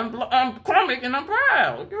chest. I'm karmic and I'm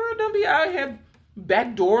proud. Girl, don't be out here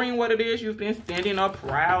backdooring what it is you've been standing up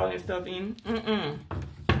proud and stuff in.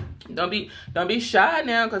 Don't be shy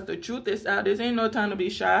now, because the truth is out. This ain't no time to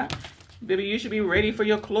be shy. Baby, you should be ready for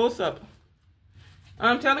your close-up.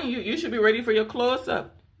 I'm telling you, you should be ready for your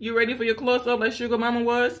close-up. You ready for your close-up like Sugar Mama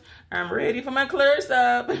was? I'm ready for my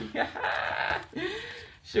close-up.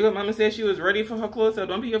 Sugar Mama said she was ready for her close-up.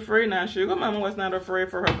 Don't be afraid now. Sugar Mama was not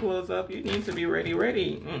afraid for her close-up. You need to be ready.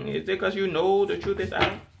 Is it because you know the truth is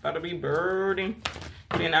out? About to be burning.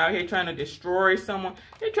 Been out here trying to destroy someone.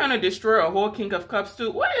 They're trying to destroy a whole King of Cups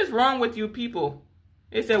too. What is wrong with you people?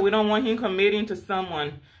 They said we don't want him committing to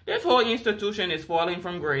someone. This whole institution is falling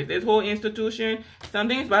from grace. This whole institution,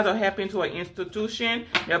 something's about to happen to an institution.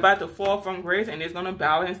 They're about to fall from grace and it's going to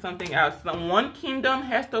balance something out. One kingdom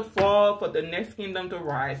has to fall for the next kingdom to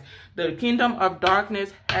rise. The kingdom of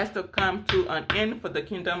darkness has to come to an end for the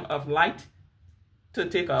kingdom of light to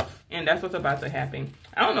take off. And that's what's about to happen.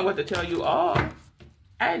 I don't know what to tell you all.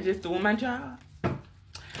 I just doing my job.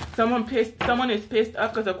 Someone is pissed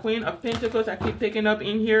off because the Queen of Pentacles I keep picking up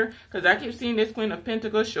in here, because I keep seeing this Queen of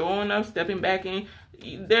Pentacles showing up, stepping back in.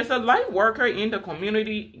 There's a light worker in the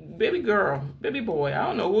community. Baby girl, baby boy, I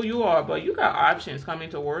don't know who you are, but you got options coming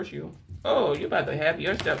towards you. Oh, you about to have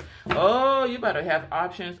yourself. Oh, you about to have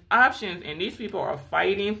options. And these people are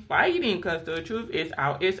fighting, because the truth is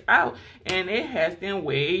out. It's out. And it has them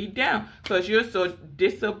way down. Because you're so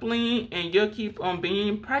disciplined and you keep on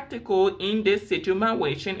being practical in this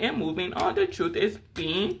situation and moving on. The truth is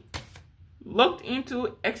being looked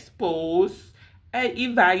into, exposed, and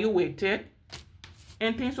evaluated.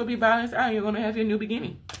 And things will be balanced out. You're going to have your new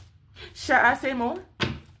beginning. Shall I say more?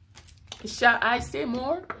 Shall I say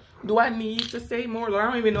more? Do I need to say more? Lord, I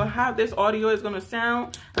don't even know how this audio is going to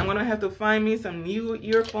sound. I'm going to have to find me some new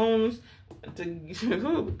earphones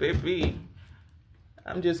to, baby.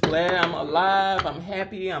 I'm just glad I'm alive. I'm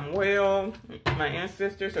happy. I'm well. My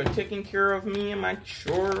ancestors are taking care of me and my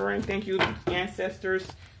children. Thank you, ancestors,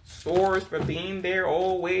 source, for being there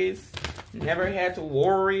always. Never had to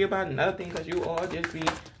worry about nothing, because you all just be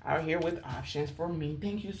out here with options for me.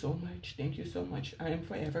 Thank you so much. Thank you so much. I am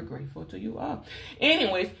forever grateful to you all.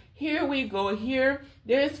 Anyways, here we go. Here,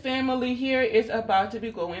 this family here is about to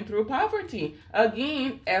be going through poverty.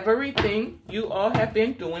 Again, everything you all have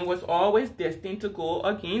been doing was always destined to go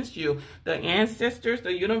against you. The ancestors,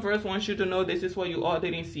 the universe wants you to know this is what you all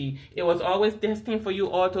didn't see. It was always destined for you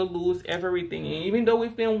all to lose everything. And even though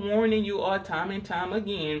we've been warning you all time and time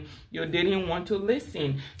again, you didn't want to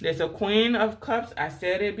listen. There's a Queen of Cups. I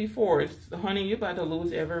said it before. Honey, you're about to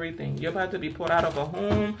lose everything. You're about to be put out of a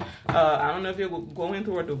home. I don't know if you're going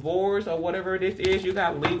through a divorce or whatever this is. You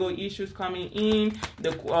got legal issues coming in.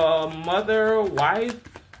 The mother, wife,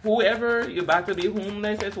 whoever, you're about to be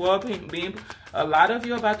homeless as well. A lot of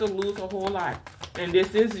you are about to lose a whole lot. And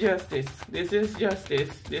this is justice. This is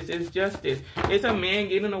justice. This is justice. It's a man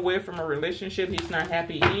getting away from a relationship he's not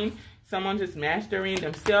happy in. Someone just mastering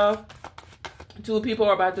themselves. Two people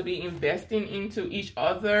are about to be investing into each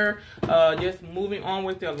other, just moving on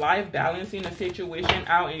with their life, balancing the situation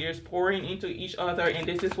out, and just pouring into each other. And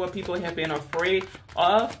this is what people have been afraid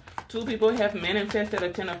of. Two people have manifested a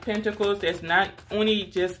 10 of Pentacles. That's not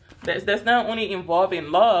only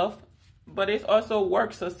involving love, but it's also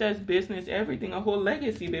work, success, business, everything, a whole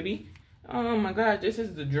legacy, baby. Oh my God, this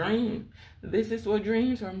is the dream. This is what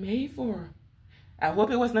dreams are made for. I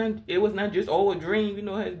hope it was not just all a dream, you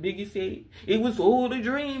know, as Biggie said. It was all a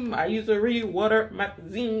dream. I used to read Water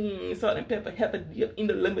magazine, salt and pepper, have a dip in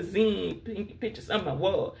the limousine, pictures on my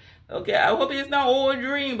wall. Okay, I hope it's not all a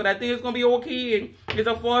dream, but I think it's gonna be okay. It's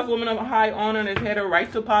a false woman of high honor and has had a right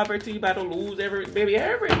to poverty, about to lose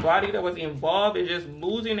everybody that was involved is just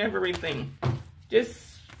losing everything.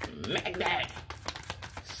 Just smack that.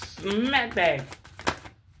 Smack that.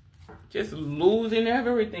 Just losing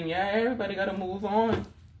everything. Yeah, everybody gotta move on.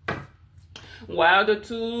 While the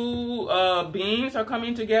two beings are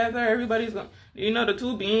coming together, everybody's going, you know, the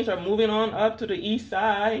two beings are moving on up to the east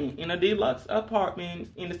side in a deluxe apartment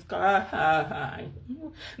in the sky.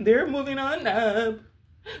 They're moving on up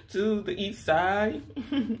to the east side.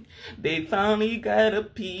 They finally got a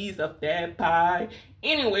piece of that pie.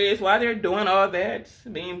 Anyways, while they're doing all that,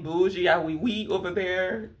 being bougie, we over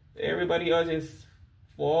there, everybody else is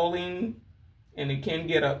falling and they can't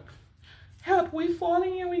get up. Help, we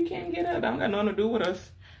falling and we can't get up. I don't got nothing to do with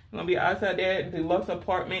us. I'm gonna be outside that deluxe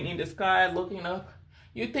apartment in the sky looking up.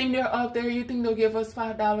 You think they're up there? You think they'll give us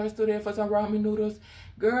 $5 today for some ramen noodles?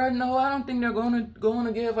 Girl, no, I don't think they're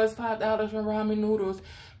gonna give us $5 for ramen noodles.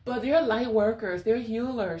 But they're light workers, they're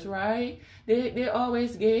healers, right? They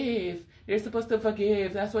always give. They're supposed to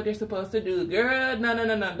forgive. That's what they're supposed to do. Girl,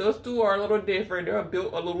 no. Those two are a little different. They're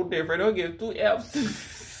built a little different. They'll give 2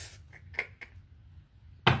 F's.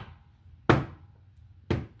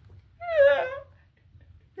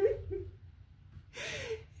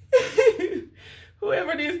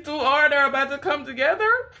 Whoever these two are, they're about to come together.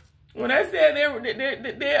 When I said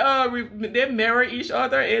they marry each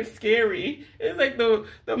other, it's scary. It's like the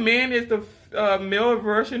man is the male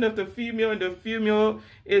version of the female, and the female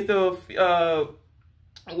is the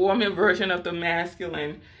woman version of the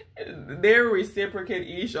masculine. They reciprocate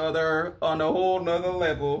each other on a whole nother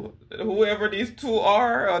level. Whoever these two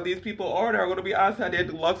are, or these people are, they're going to be outside their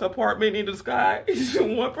deluxe apartment in the sky.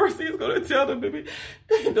 One person is going to tell them to be,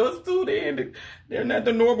 those two, they're not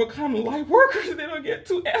the normal kind of light workers. They don't get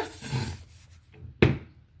 2 F's.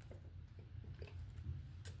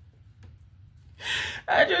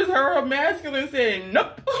 I just heard a masculine saying,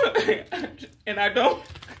 nope. And I don't.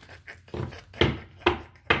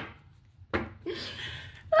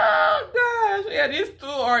 Oh gosh, yeah, these two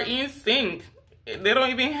are in sync. They don't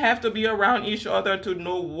even have to be around each other to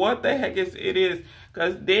know what the heck it is,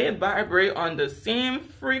 because they vibrate on the same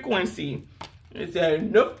frequency. They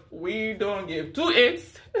said, nope, we don't give 2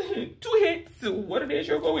 hits. 2 hits. What it is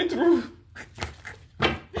you're going through.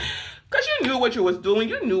 Because you knew what you was doing.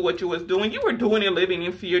 You knew what you was doing. You were doing it living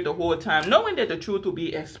in fear the whole time, knowing that the truth will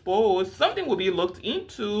be exposed. Something will be looked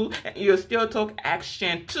into. And you still took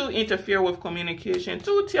action to interfere with communication,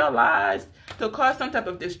 to tell lies, to cause some type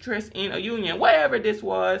of distress in a union. Whatever this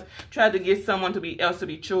was, tried to get someone else to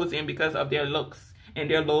be chosen because of their looks and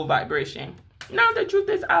their low vibration. Now the truth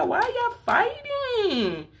is out. Why y'all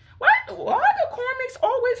fighting? Why the karmics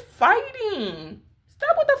always fighting?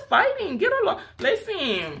 Stop with the fighting. Get along.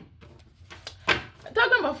 Listen.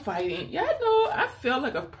 Talking about fighting, y'all know I felt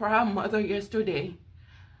like a proud mother yesterday.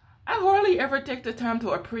 I hardly ever take the time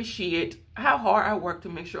to appreciate how hard I work to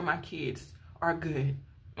make sure my kids are good.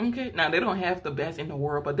 Okay, now they don't have the best in the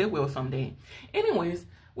world, but they will someday. Anyways,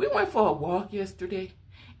 we went for a walk yesterday,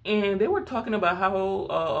 and they were talking about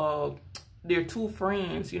how their 2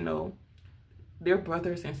 friends, you know, they're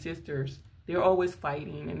brothers and sisters. They're always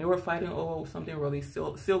fighting, and they were fighting over something really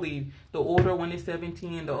silly. The older one is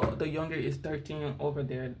 17, the younger is 13 over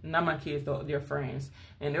there. Not my kids, they're friends.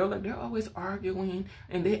 And they're always arguing,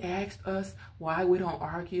 and they asked us why we don't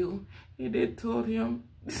argue. And they told him,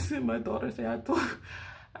 my daughter said,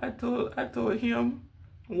 I told him,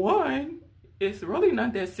 1, it's really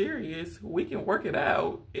not that serious. We can work it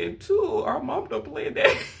out. And 2, our mom don't play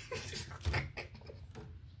that.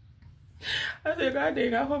 I said, God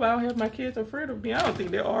dang, I hope I don't have my kids afraid of me. I don't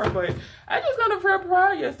think they are, but I just got a fair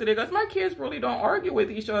pride yesterday because my kids really don't argue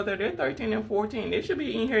with each other. They're 13 and 14. They should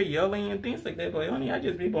be in here yelling and things like that, but honey, I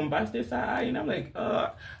just be bombasted side, and I'm like,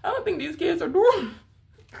 I don't think these kids are normal.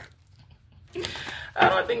 I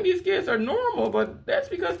don't think these kids are normal, but that's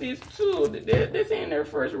because these two, this ain't their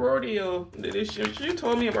first rodeo. She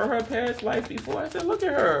told me about her past life before. I said, look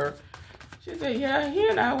at her. She said, yeah, he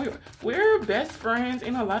and I, we're best friends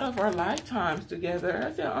in a lot of our lifetimes together.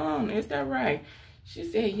 I said, is that right? She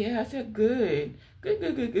said, yeah. I said, good.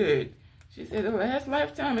 She said, the last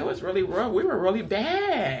lifetime, it was really rough. We were really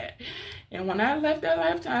bad. And when I left that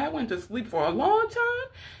lifetime, I went to sleep for a long time.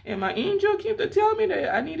 And my angel came to tell me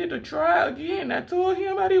that I needed to try again. I told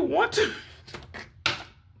him I didn't want to.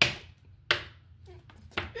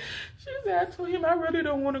 She said, I told him I really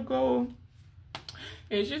don't want to go.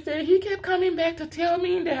 And she said, he kept coming back to tell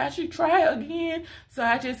me that I should try again. So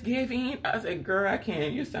I just gave in. I said, girl, I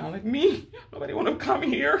can't. You sound like me. Nobody want to come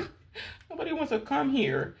here. Nobody wants to come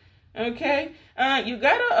here. Okay? You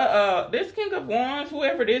gotta, this King of Wands,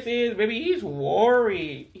 whoever this is, baby, he's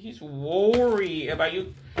worried. He's worried about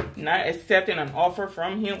you not accepting an offer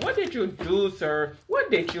from him. What did you do, sir?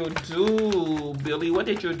 What did you do, Billy? What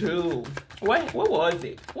did you do? What was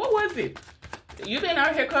it? What was it? You been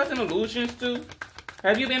out here causing illusions too?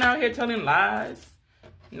 Have you been out here telling lies?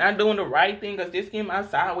 Not doing the right thing because this came out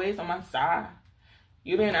sideways on my side?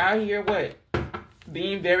 You been out here what?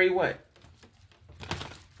 Being very what?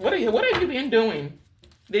 What have you been doing?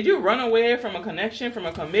 Did you run away from a connection, from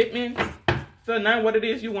a commitment? So now what it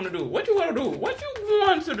is you want to do? What you want to do? What you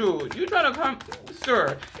want to do? You trying to come?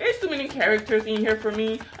 Sir, there's too many characters in here for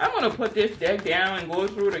me. I'm going to put this deck down and go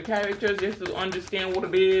through the characters just to understand what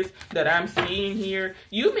it is that I'm seeing here.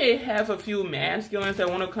 You may have a few masculines that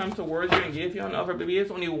want to come towards you and give you an offer, but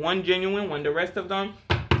there's only one genuine one. The rest of them,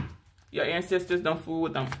 your ancestors don't fool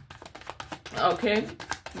with them. Okay?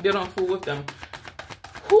 They don't fool with them.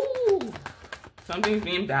 Whew. Something's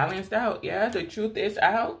being balanced out. Yeah, the truth is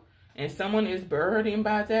out. And someone is burdened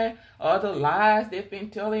by that. All the lies they've been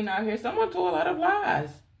telling out here. Someone told a lot of lies.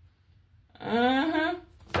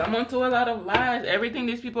 Someone told a lot of lies. Everything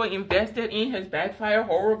these people invested in has backfired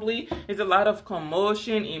horribly. There's a lot of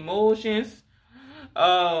commotion, emotions.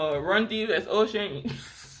 Run deep as ocean.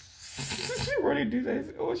 Running deep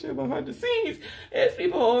as ocean behind the scenes. There's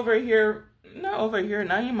people over here. Not over here.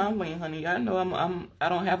 Not in my lane, honey. I know I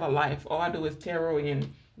don't have a life. All I do is tarot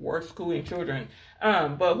and work, school, and children.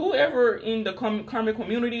 But whoever in the karmic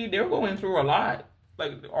community, they're going through a lot.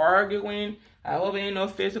 Like arguing. I hope there ain't no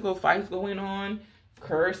physical fights going on.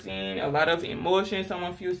 Cursing, a lot of emotion.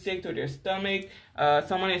 Someone feels sick to their stomach.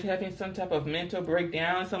 Someone is having some type of mental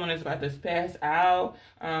breakdown. Someone is about to pass out.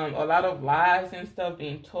 A lot of lies and stuff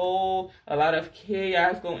being told. A lot of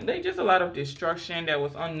chaos going. They just a lot of destruction that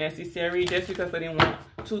was unnecessary just because they didn't want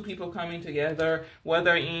two people coming together,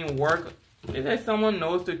 whether in work. Is that someone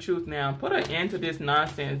knows the truth now. Put an end to this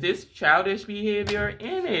nonsense, this childish behavior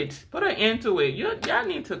in it. Put an end to it. Y'all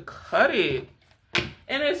need to cut it.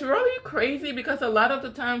 And it's really crazy because a lot of the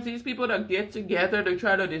times these people that get together to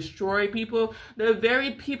try to destroy people, the very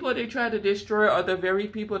people they try to destroy are the very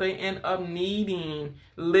people they end up needing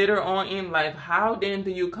later on in life. How then do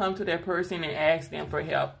you come to that person and ask them for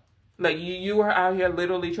help? Like you are out here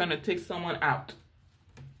literally trying to take someone out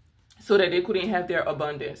so that they couldn't have their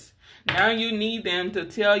abundance. Now you need them to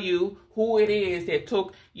tell you who it is that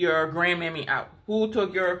took your grandmammy out, who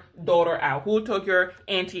took your daughter out, who took your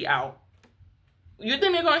auntie out. You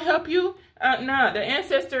think they're going to help you? Nah, the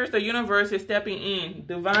ancestors, the universe is stepping in.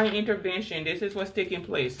 Divine intervention. This is what's taking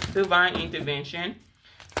place. Divine intervention.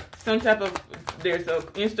 Some type of, there's an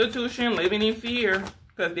institution living in fear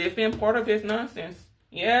because they've been part of this nonsense.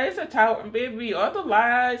 Yeah, it's a tower, baby. All the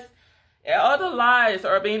lies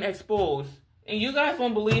are being exposed. And you guys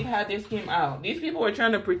won't believe how this came out. These people are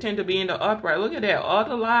trying to pretend to be in the upright. Look at that. All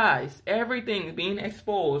the lies. Everything being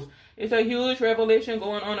exposed. It's a huge revelation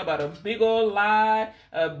going on about a big old lie.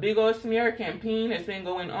 A big old smear campaign that's been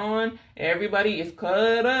going on. Everybody is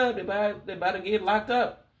cut up. They're about to get locked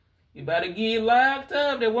up. You about to get locked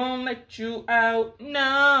up. They won't let you out.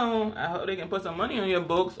 No. I hope they can put some money on your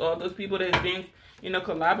books. All those people that's been,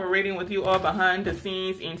 collaborating with you all behind the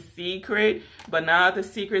scenes in secret. But now the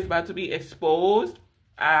secret's about to be exposed.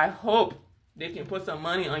 I hope they can put some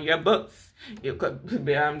money on your books.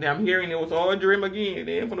 I'm hearing it was all a dream again.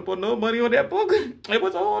 They ain't gonna put no money on that book. It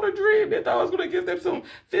was all a dream. They thought I was gonna give them some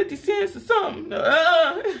 50 cents or something.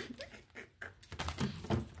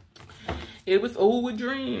 It was all a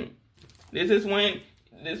dream. This is when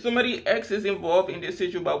somebody's ex is involved in this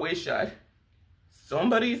situation by way shot.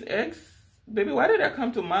 Somebody's ex. Baby, why did that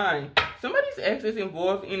come to mind? Somebody's ex is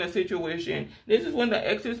involved in a situation. This is when the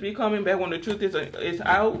exes be coming back when the truth is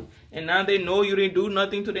out. And now they know you didn't do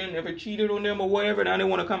nothing to them, never cheated on them or whatever. Now they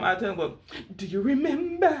want to come out to them. But do you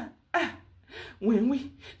remember when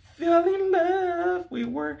we fell in love? We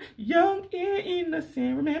were young and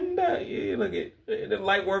innocent. Remember? Yeah, look at the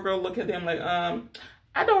light worker look at them like,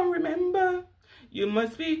 I don't remember. You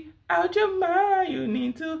must be out your mind. You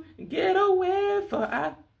need to get away for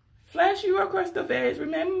I flash you across the face,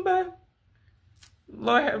 remember?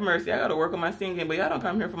 Lord have mercy, I gotta work on my singing, but y'all don't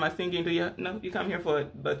come here for my singing, do you? No, you come here for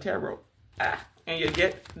the tarot. And you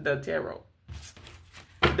get the tarot.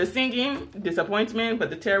 The singing, disappointment,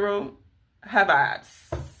 but the tarot, have vibes.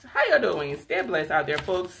 How y'all doing? Stay blessed out there,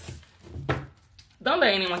 folks. Don't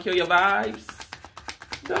let anyone kill your vibes.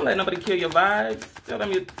 Don't let nobody kill your vibes. Tell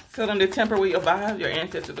them you Tell them to temper with your vibes. Your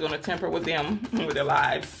ancestors are going to temper with them, with their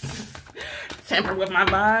lives. Temper with my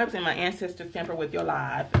vibes, and my ancestors temper with your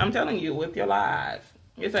lives. I'm telling you, with your lives.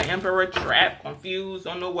 It's an emperor trapped, confused,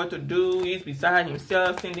 don't know what to do. He's beside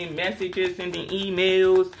himself, sending messages, sending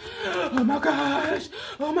emails. Oh my gosh,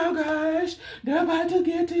 they're about to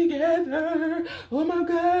get together. Oh my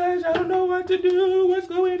gosh, I don't know what to do. What's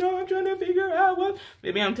going on? I'm trying to figure out what.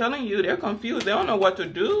 Baby, I'm telling you, they're confused. They don't know what to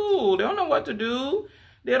do. They don't know what to do.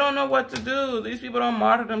 They don't know what to do. These people don't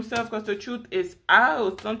martyr themselves because the truth is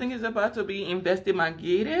out. Something is about to be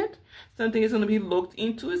investigated. Something is going to be looked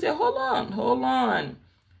into. He said, hold on.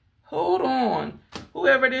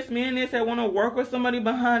 Whoever this man is that want to work with somebody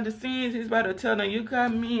behind the scenes, he's about to tell them, you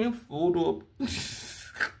got me in food up.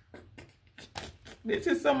 This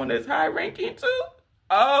is someone that's high ranking too?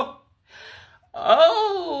 Oh,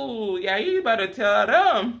 yeah, he's about to tell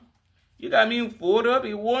them. You got me fooled up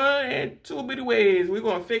in 1 and 2 bitty ways. We're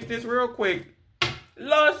going to fix this real quick.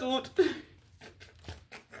 Lawsuit.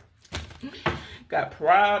 Got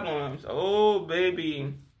problems. Oh,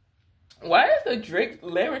 baby. Why is the Drake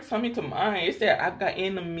lyrics coming to mind? It said, I've got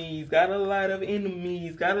enemies. Got a lot of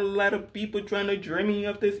enemies. Got a lot of people trying to drain me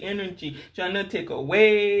of this energy. Trying to take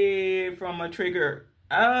away from a trigger.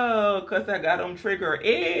 Oh, because I got them triggered.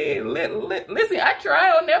 Hey, listen, I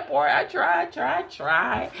try on that part. I try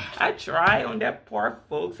on that part,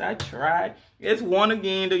 folks. I try. It's one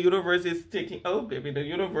again. The universe is taking. Oh, baby, the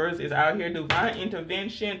universe is out here. Divine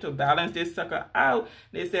intervention to balance this sucker out.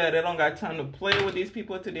 They said they don't got time to play with these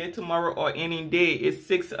people today, tomorrow, or any day.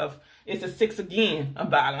 It's a 6 again. A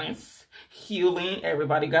balance. Healing.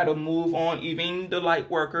 Everybody got to move on. Even the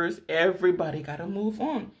light workers. Everybody got to move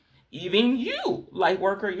on. Even you, light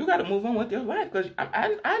worker, you got to move on with your life, because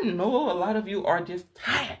I know a lot of you are just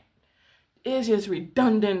tired. It's just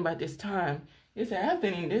redundant by this time. It's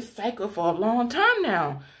happening this cycle for a long time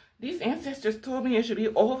now. These ancestors told me it should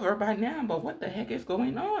be over by now, but what the heck is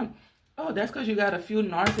going on? Oh, that's because you got a few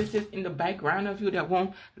narcissists in the background of you that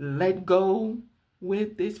won't let go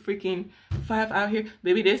with this freaking 5 out here.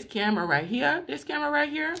 Baby, this camera right here, it's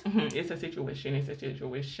a situation.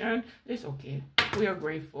 It's okay. We are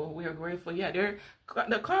grateful. Yeah,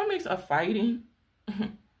 the karmics are fighting.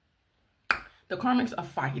 The karmics are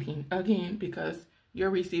fighting again because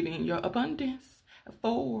you're receiving your abundance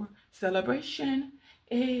for celebration,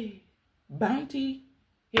 bounty,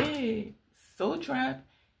 soul trap,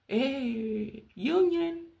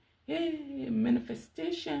 union,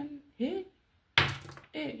 manifestation,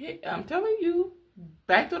 I'm telling you,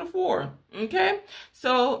 back to the 4. Okay,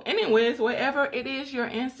 so anyways, whatever it is your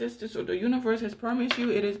ancestors or the universe has promised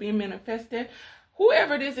you, it is being manifested.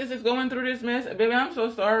 Whoever this is going through this mess, baby, I'm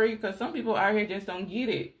so sorry, because some people out here just don't get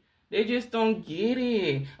it. They just don't get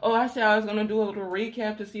it. Oh, I said I was going to do a little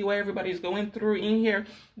recap to see what everybody's going through in here.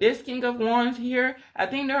 This King of Wands here, I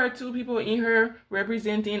think there are 2 people in here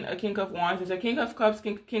representing a King of Wands. It's a King of Cups,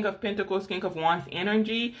 King of Pentacles, King of Wands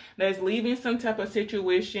energy that's leaving some type of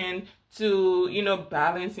situation to, you know,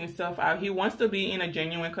 balance himself out. He wants to be in a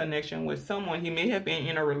genuine connection with someone. He may have been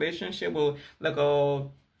in a relationship with like a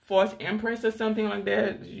false empress or something like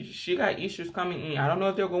that. She got issues coming in. I don't know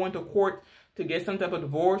if they're going to court to get some type of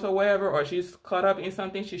divorce or whatever, or she's caught up in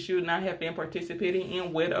something she should not have been participating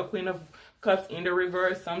in with a Queen of Cups in the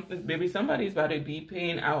reverse. Somebody's about to be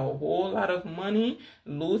paying out a whole lot of money,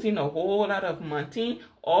 losing a whole lot of money.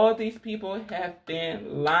 All these people have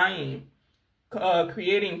been lying,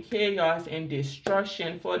 creating chaos and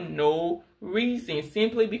destruction for no reason,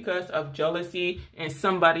 simply because of jealousy and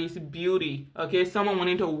somebody's beauty. Okay, someone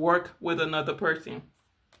wanting to work with another person.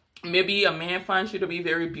 Maybe a man finds you to be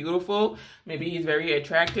very beautiful. Maybe he's very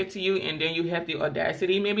attracted to you, and then you have the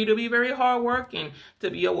audacity maybe to be very hardworking,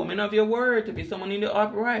 to be a woman of your word, to be someone in the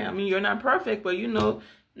upright. I mean, you're not perfect, but you know,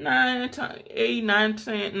 9 times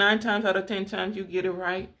out of 10 times you get it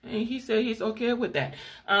right. And he said he's okay with that.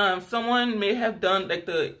 Someone may have done like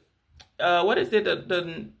the, what is it,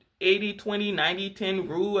 the 80, 20, 90, 10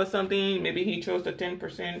 rule or something. Maybe he chose the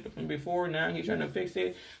 10% before, now he's trying to fix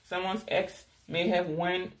it. Someone's ex may have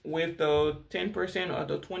went with the 10% or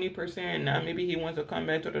the 20%. Now maybe he wants to come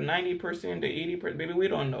back to the 90%, the 80%. Maybe we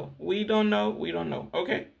don't know. We don't know.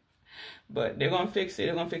 Okay. But they're going to fix it.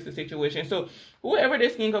 They're going to fix the situation. So whoever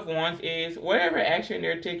this King of Wands is, whatever action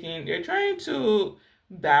they're taking, they're trying to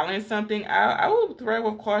balance something out. I will thread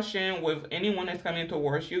with caution with anyone that's coming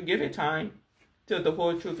towards you. Give it time till the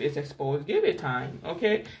whole truth is exposed. Give it time,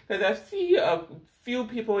 okay? Because I see a few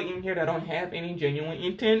people in here that don't have any genuine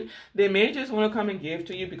intent. They may just want to come and give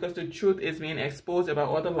to you because the truth is being exposed about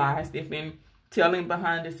all the lies they've been telling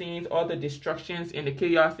behind the scenes, all the destructions and the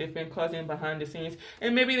chaos they've been causing behind the scenes.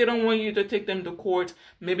 And maybe they don't want you to take them to court.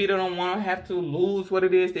 Maybe they don't want to have to lose what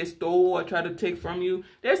it is they stole or try to take from you.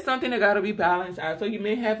 There's something that got to be balanced out. So you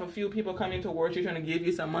may have a few people coming towards you trying to give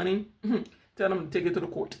you some money. Tell them to take it to the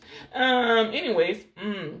court. Anyways,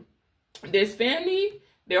 this family,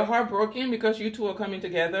 they're heartbroken because you two are coming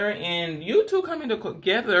together, and you two coming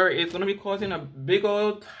together is going to be causing a big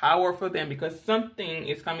old tower for them because something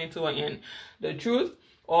is coming to an end. The truth,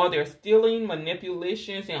 all their stealing,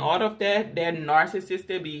 manipulations, and all of that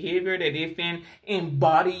narcissistic behavior that they've been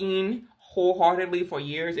embodying wholeheartedly for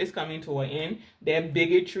years is coming to an end. That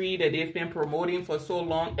bigotry that they've been promoting for so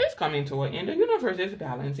long is coming to an end. The universe is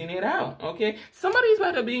balancing it out, okay? Somebody's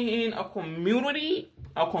about to be in a community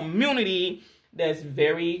that's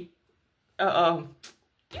very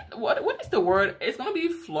what is the word? It's gonna be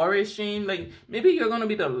flourishing. Like maybe you're gonna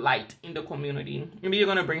be the light in the community. Maybe you're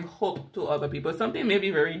gonna bring hope to other people. Something may be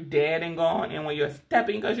very dead and gone, and when you're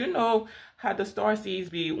stepping, because you know how the star seeds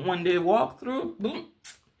be, when they walk through, boom,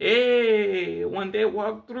 hey, when they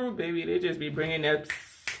walk through, baby, they just be bringing that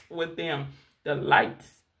with them, the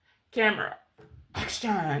lights, camera,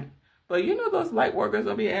 action. But you know those light workers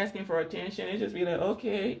will be asking for attention. It just be like,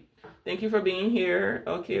 okay, thank you for being here.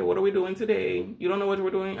 Okay, what are we doing today? You don't know what we're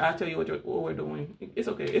doing? I'll tell you what we're doing. It's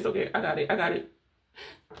okay. It's okay. I got it.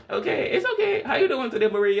 Okay, it's okay. How you doing today,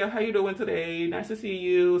 Maria? How you doing today? Nice to see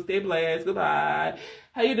you. Stay blessed. Goodbye.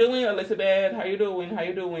 How you doing, Elizabeth? How you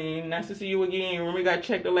doing? Nice to see you again. Remember you got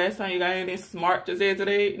checked the last time. You got anything smart to say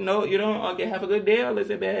today? No, you don't? Okay, have a good day,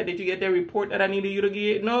 Elizabeth. Did you get that report that I needed you to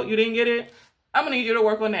get? No, you didn't get it? I'm going to need you to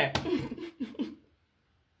work on that.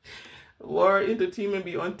 Lord, entertainment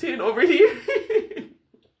be on 10 over here.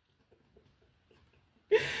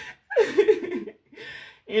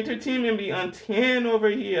 Entertainment be on 10 over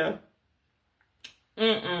here.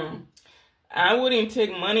 I wouldn't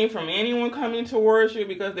take money from anyone coming towards you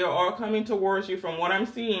because they're all coming towards you from what I'm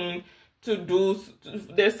seeing to do.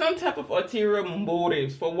 There's some type of ulterior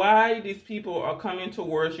motives for why these people are coming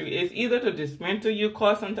towards you. It's either to dismantle you,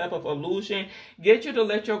 cause some type of illusion, get you to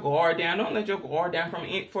let your guard down. Don't let your guard down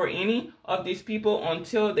for any of these people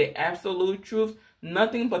until the absolute truth,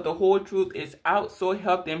 nothing but the whole truth is out. So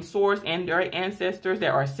help them source and their ancestors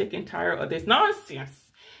that are sick and tired of this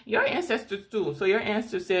nonsense. Your ancestors too. So your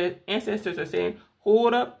ancestors are saying,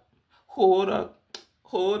 hold up,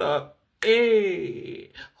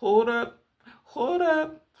 hey, hold up,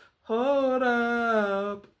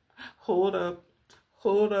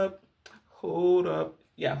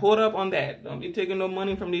 yeah, hold up on that. Don't be taking no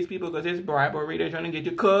money from these people because it's bribery. They're trying to get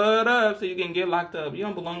you cut up so you can get locked up. You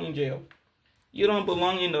don't belong in jail. You don't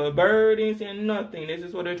belong in the burdens and nothing. This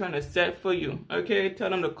is what they're trying to set for you. Okay, tell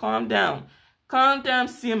them to calm down. Calm down,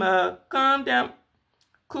 simmer. Calm down.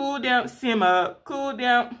 Cool down, simmer. Cool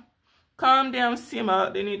down. Calm down, simmer.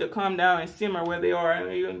 They need to calm down and simmer where they are.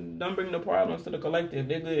 And don't bring the problems to the collective.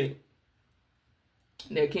 They're good.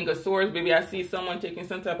 They're King of Swords, baby. I see someone taking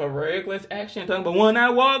some type of reckless action. Talking about when I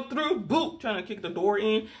walk through, boop, trying to kick the door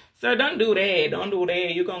in. Sir, don't do that. Don't do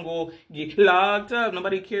that. You're going to go get locked up.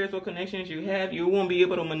 Nobody cares what connections you have. You won't be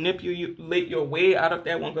able to manipulate your way out of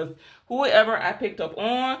that one. Because whoever I picked up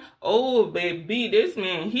on, oh, baby, this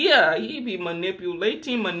man here, he be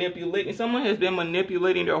manipulating. Someone has been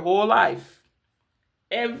manipulating their whole life.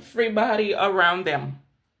 Everybody around them.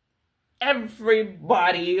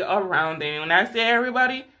 Everybody around them. When I say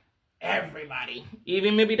everybody, everybody.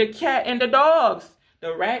 Even maybe the cat and the dogs,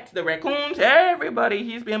 the rats, the raccoons, everybody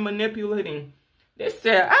he's been manipulating. They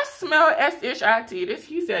said, I smell S-H-I-T.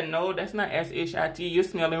 He said, no, that's not S-H-I-T. You're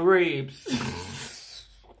smelling ribs.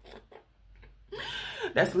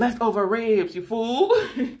 That's leftover ribs, you fool.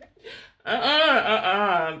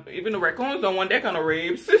 Even the raccoons don't want that kind of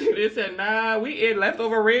ribs. They said, nah, we ate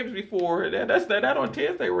leftover ribs before. That don't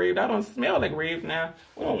taste like ribs. That don't smell like ribs now.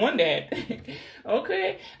 We don't want that.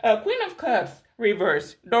 Okay. Queen of Cups,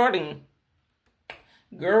 reverse. Darling.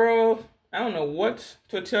 Girl, I don't know what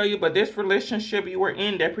to tell you, but this relationship you were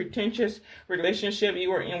in, that pretentious relationship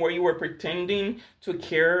you were in where you were pretending to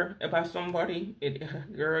care about somebody,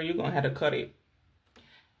 girl, you're going to have to cut it.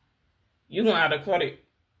 You're going to have to cut it.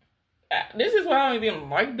 This is why I don't even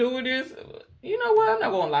like doing this. You know what? I'm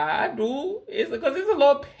not going to lie. I do. It's because it's a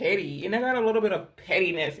little petty. And I got a little bit of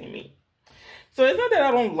pettiness in me. So it's not that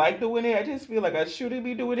I don't like doing it. I just feel like I shouldn't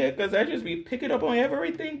be doing it because I just be picking up on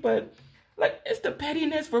everything. But like, it's the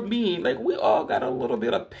pettiness for me. Like, we all got a little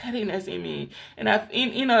bit of pettiness in me. And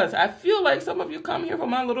in us, I feel like some of you come here for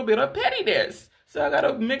my little bit of pettiness. So I got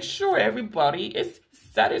to make sure everybody is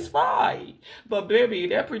satisfied. But baby,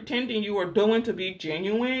 that pretending you are doing to be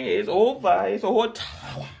genuine is over. It's a whole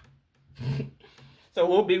tower. So a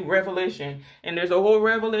whole big revelation. And there's a whole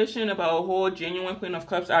revelation about a whole genuine Queen of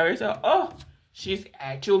Cups. I already said, oh, she's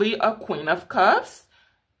actually a Queen of Cups?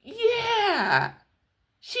 Yeah,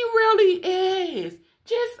 she really is.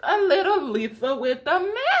 Just a little lethal with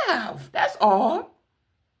the mouth. That's all.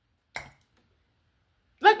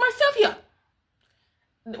 Like myself here.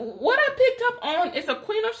 What I picked up on is a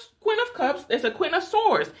Queen of Cups. There's a Queen of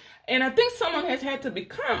Swords. And I think someone has had to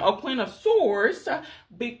become a Queen of Swords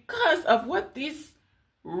because of what these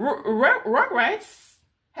rugrats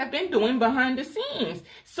have been doing behind the scenes.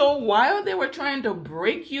 So while they were trying to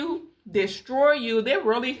break you, destroy you, they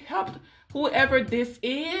really helped whoever this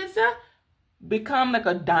is become like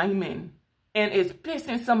a diamond. And it's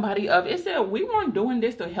pissing somebody off. It said, we weren't doing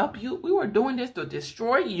this to help you. We were doing this to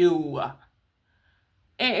destroy you.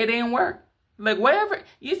 And it didn't work. Like whatever,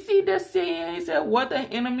 you see this saying, it said, what the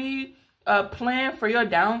enemy planned for your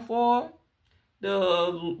downfall, the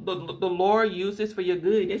Lord uses for your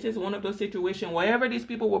good. This is one of those situations. Whatever these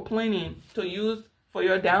people were planning to use for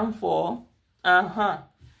your downfall, the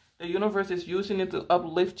universe is using it to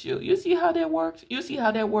uplift you. You see how that works? You see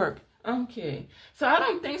how that works? Okay. So I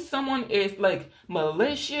don't think someone is like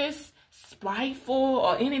malicious, spiteful,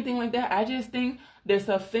 or anything like that. I just think there's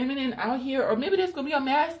a feminine out here, or maybe there's going to be a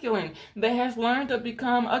masculine that has learned to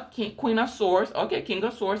become a Queen of Swords. Okay, King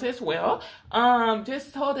of Swords as well.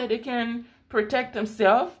 Just so that they can protect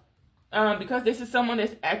themselves. Because this is someone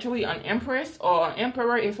that's actually an empress or an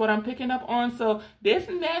emperor is what I'm picking up on. So this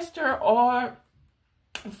master or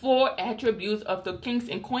 4 attributes of the kings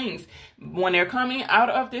and queens. When they're coming out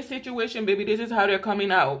of this situation, baby, this is how they're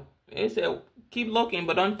coming out. It said, keep looking,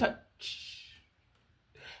 but don't touch.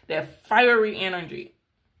 That fiery energy.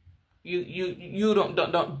 You don't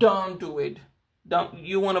do it.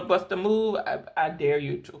 You want to bust a move? I dare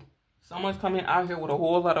you to. Someone's coming out here with a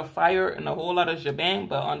whole lot of fire and a whole lot of shebang,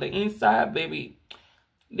 but on the inside, baby,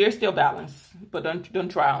 they're still balanced. But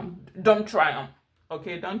don't try them. Don't try them.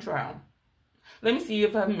 Okay, don't try them. Let me see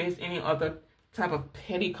if I missed any other type of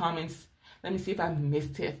petty comments. Let me see if I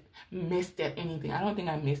missed at anything. I don't think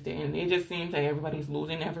I missed it. And it just seems like everybody's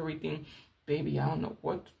losing everything. Baby, I don't know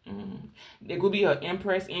what. There could be an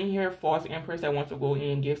empress in here, false empress that wants to go in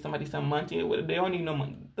and give somebody some money. They don't need no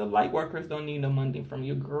money. The light workers don't need no money from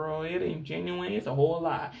you, girl. It ain't genuine. It's a whole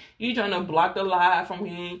lie. You trying to block the lie from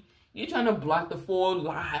me. You trying to block the full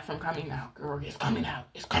lie from coming out, girl. It's coming out.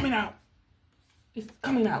 It's coming out. It's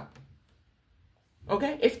coming out.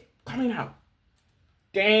 Okay? It's coming out.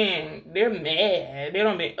 Dang. They're mad. They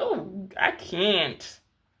don't make... Oh, I can't.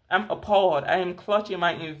 I'm appalled. I am clutching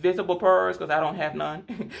my invisible purse because I don't have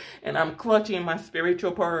none. And I'm clutching my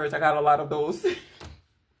spiritual purse. I got a lot of those.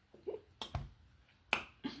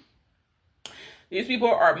 These people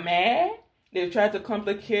are mad. They've tried to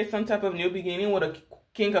complicate some type of new beginning with a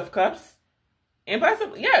King of Cups. And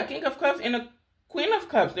possibly, yeah, King of Cups and a Queen of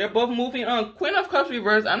Cups. They're both moving on. Queen of Cups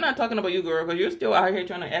reverse. I'm not talking about you, girl, because you're still out here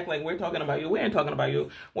trying to act like we're talking about you. We ain't talking about you.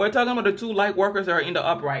 We're talking about the 2 light workers that are in the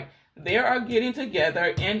upright. They are getting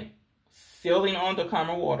together and sailing on the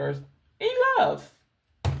calmer waters in love,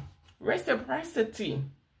 reciprocity,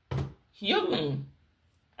 healing.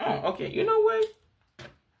 Oh, okay. You know what?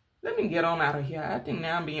 Let me get on out of here. I think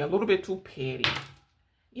now I'm being a little bit too petty.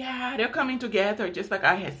 Yeah, they're coming together just like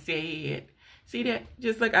I had said. See that?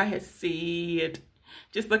 Just like I had said.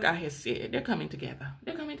 Just like I had said. They're coming together.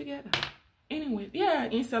 They're coming together. Anyway, yeah,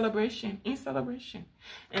 in celebration,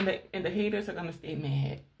 and the haters are gonna stay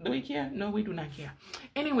mad. Do we care? No, we do not care.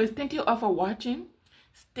 Anyways, thank you all for watching.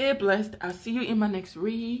 Stay blessed. I'll see you in my next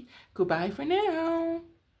read. Goodbye for now.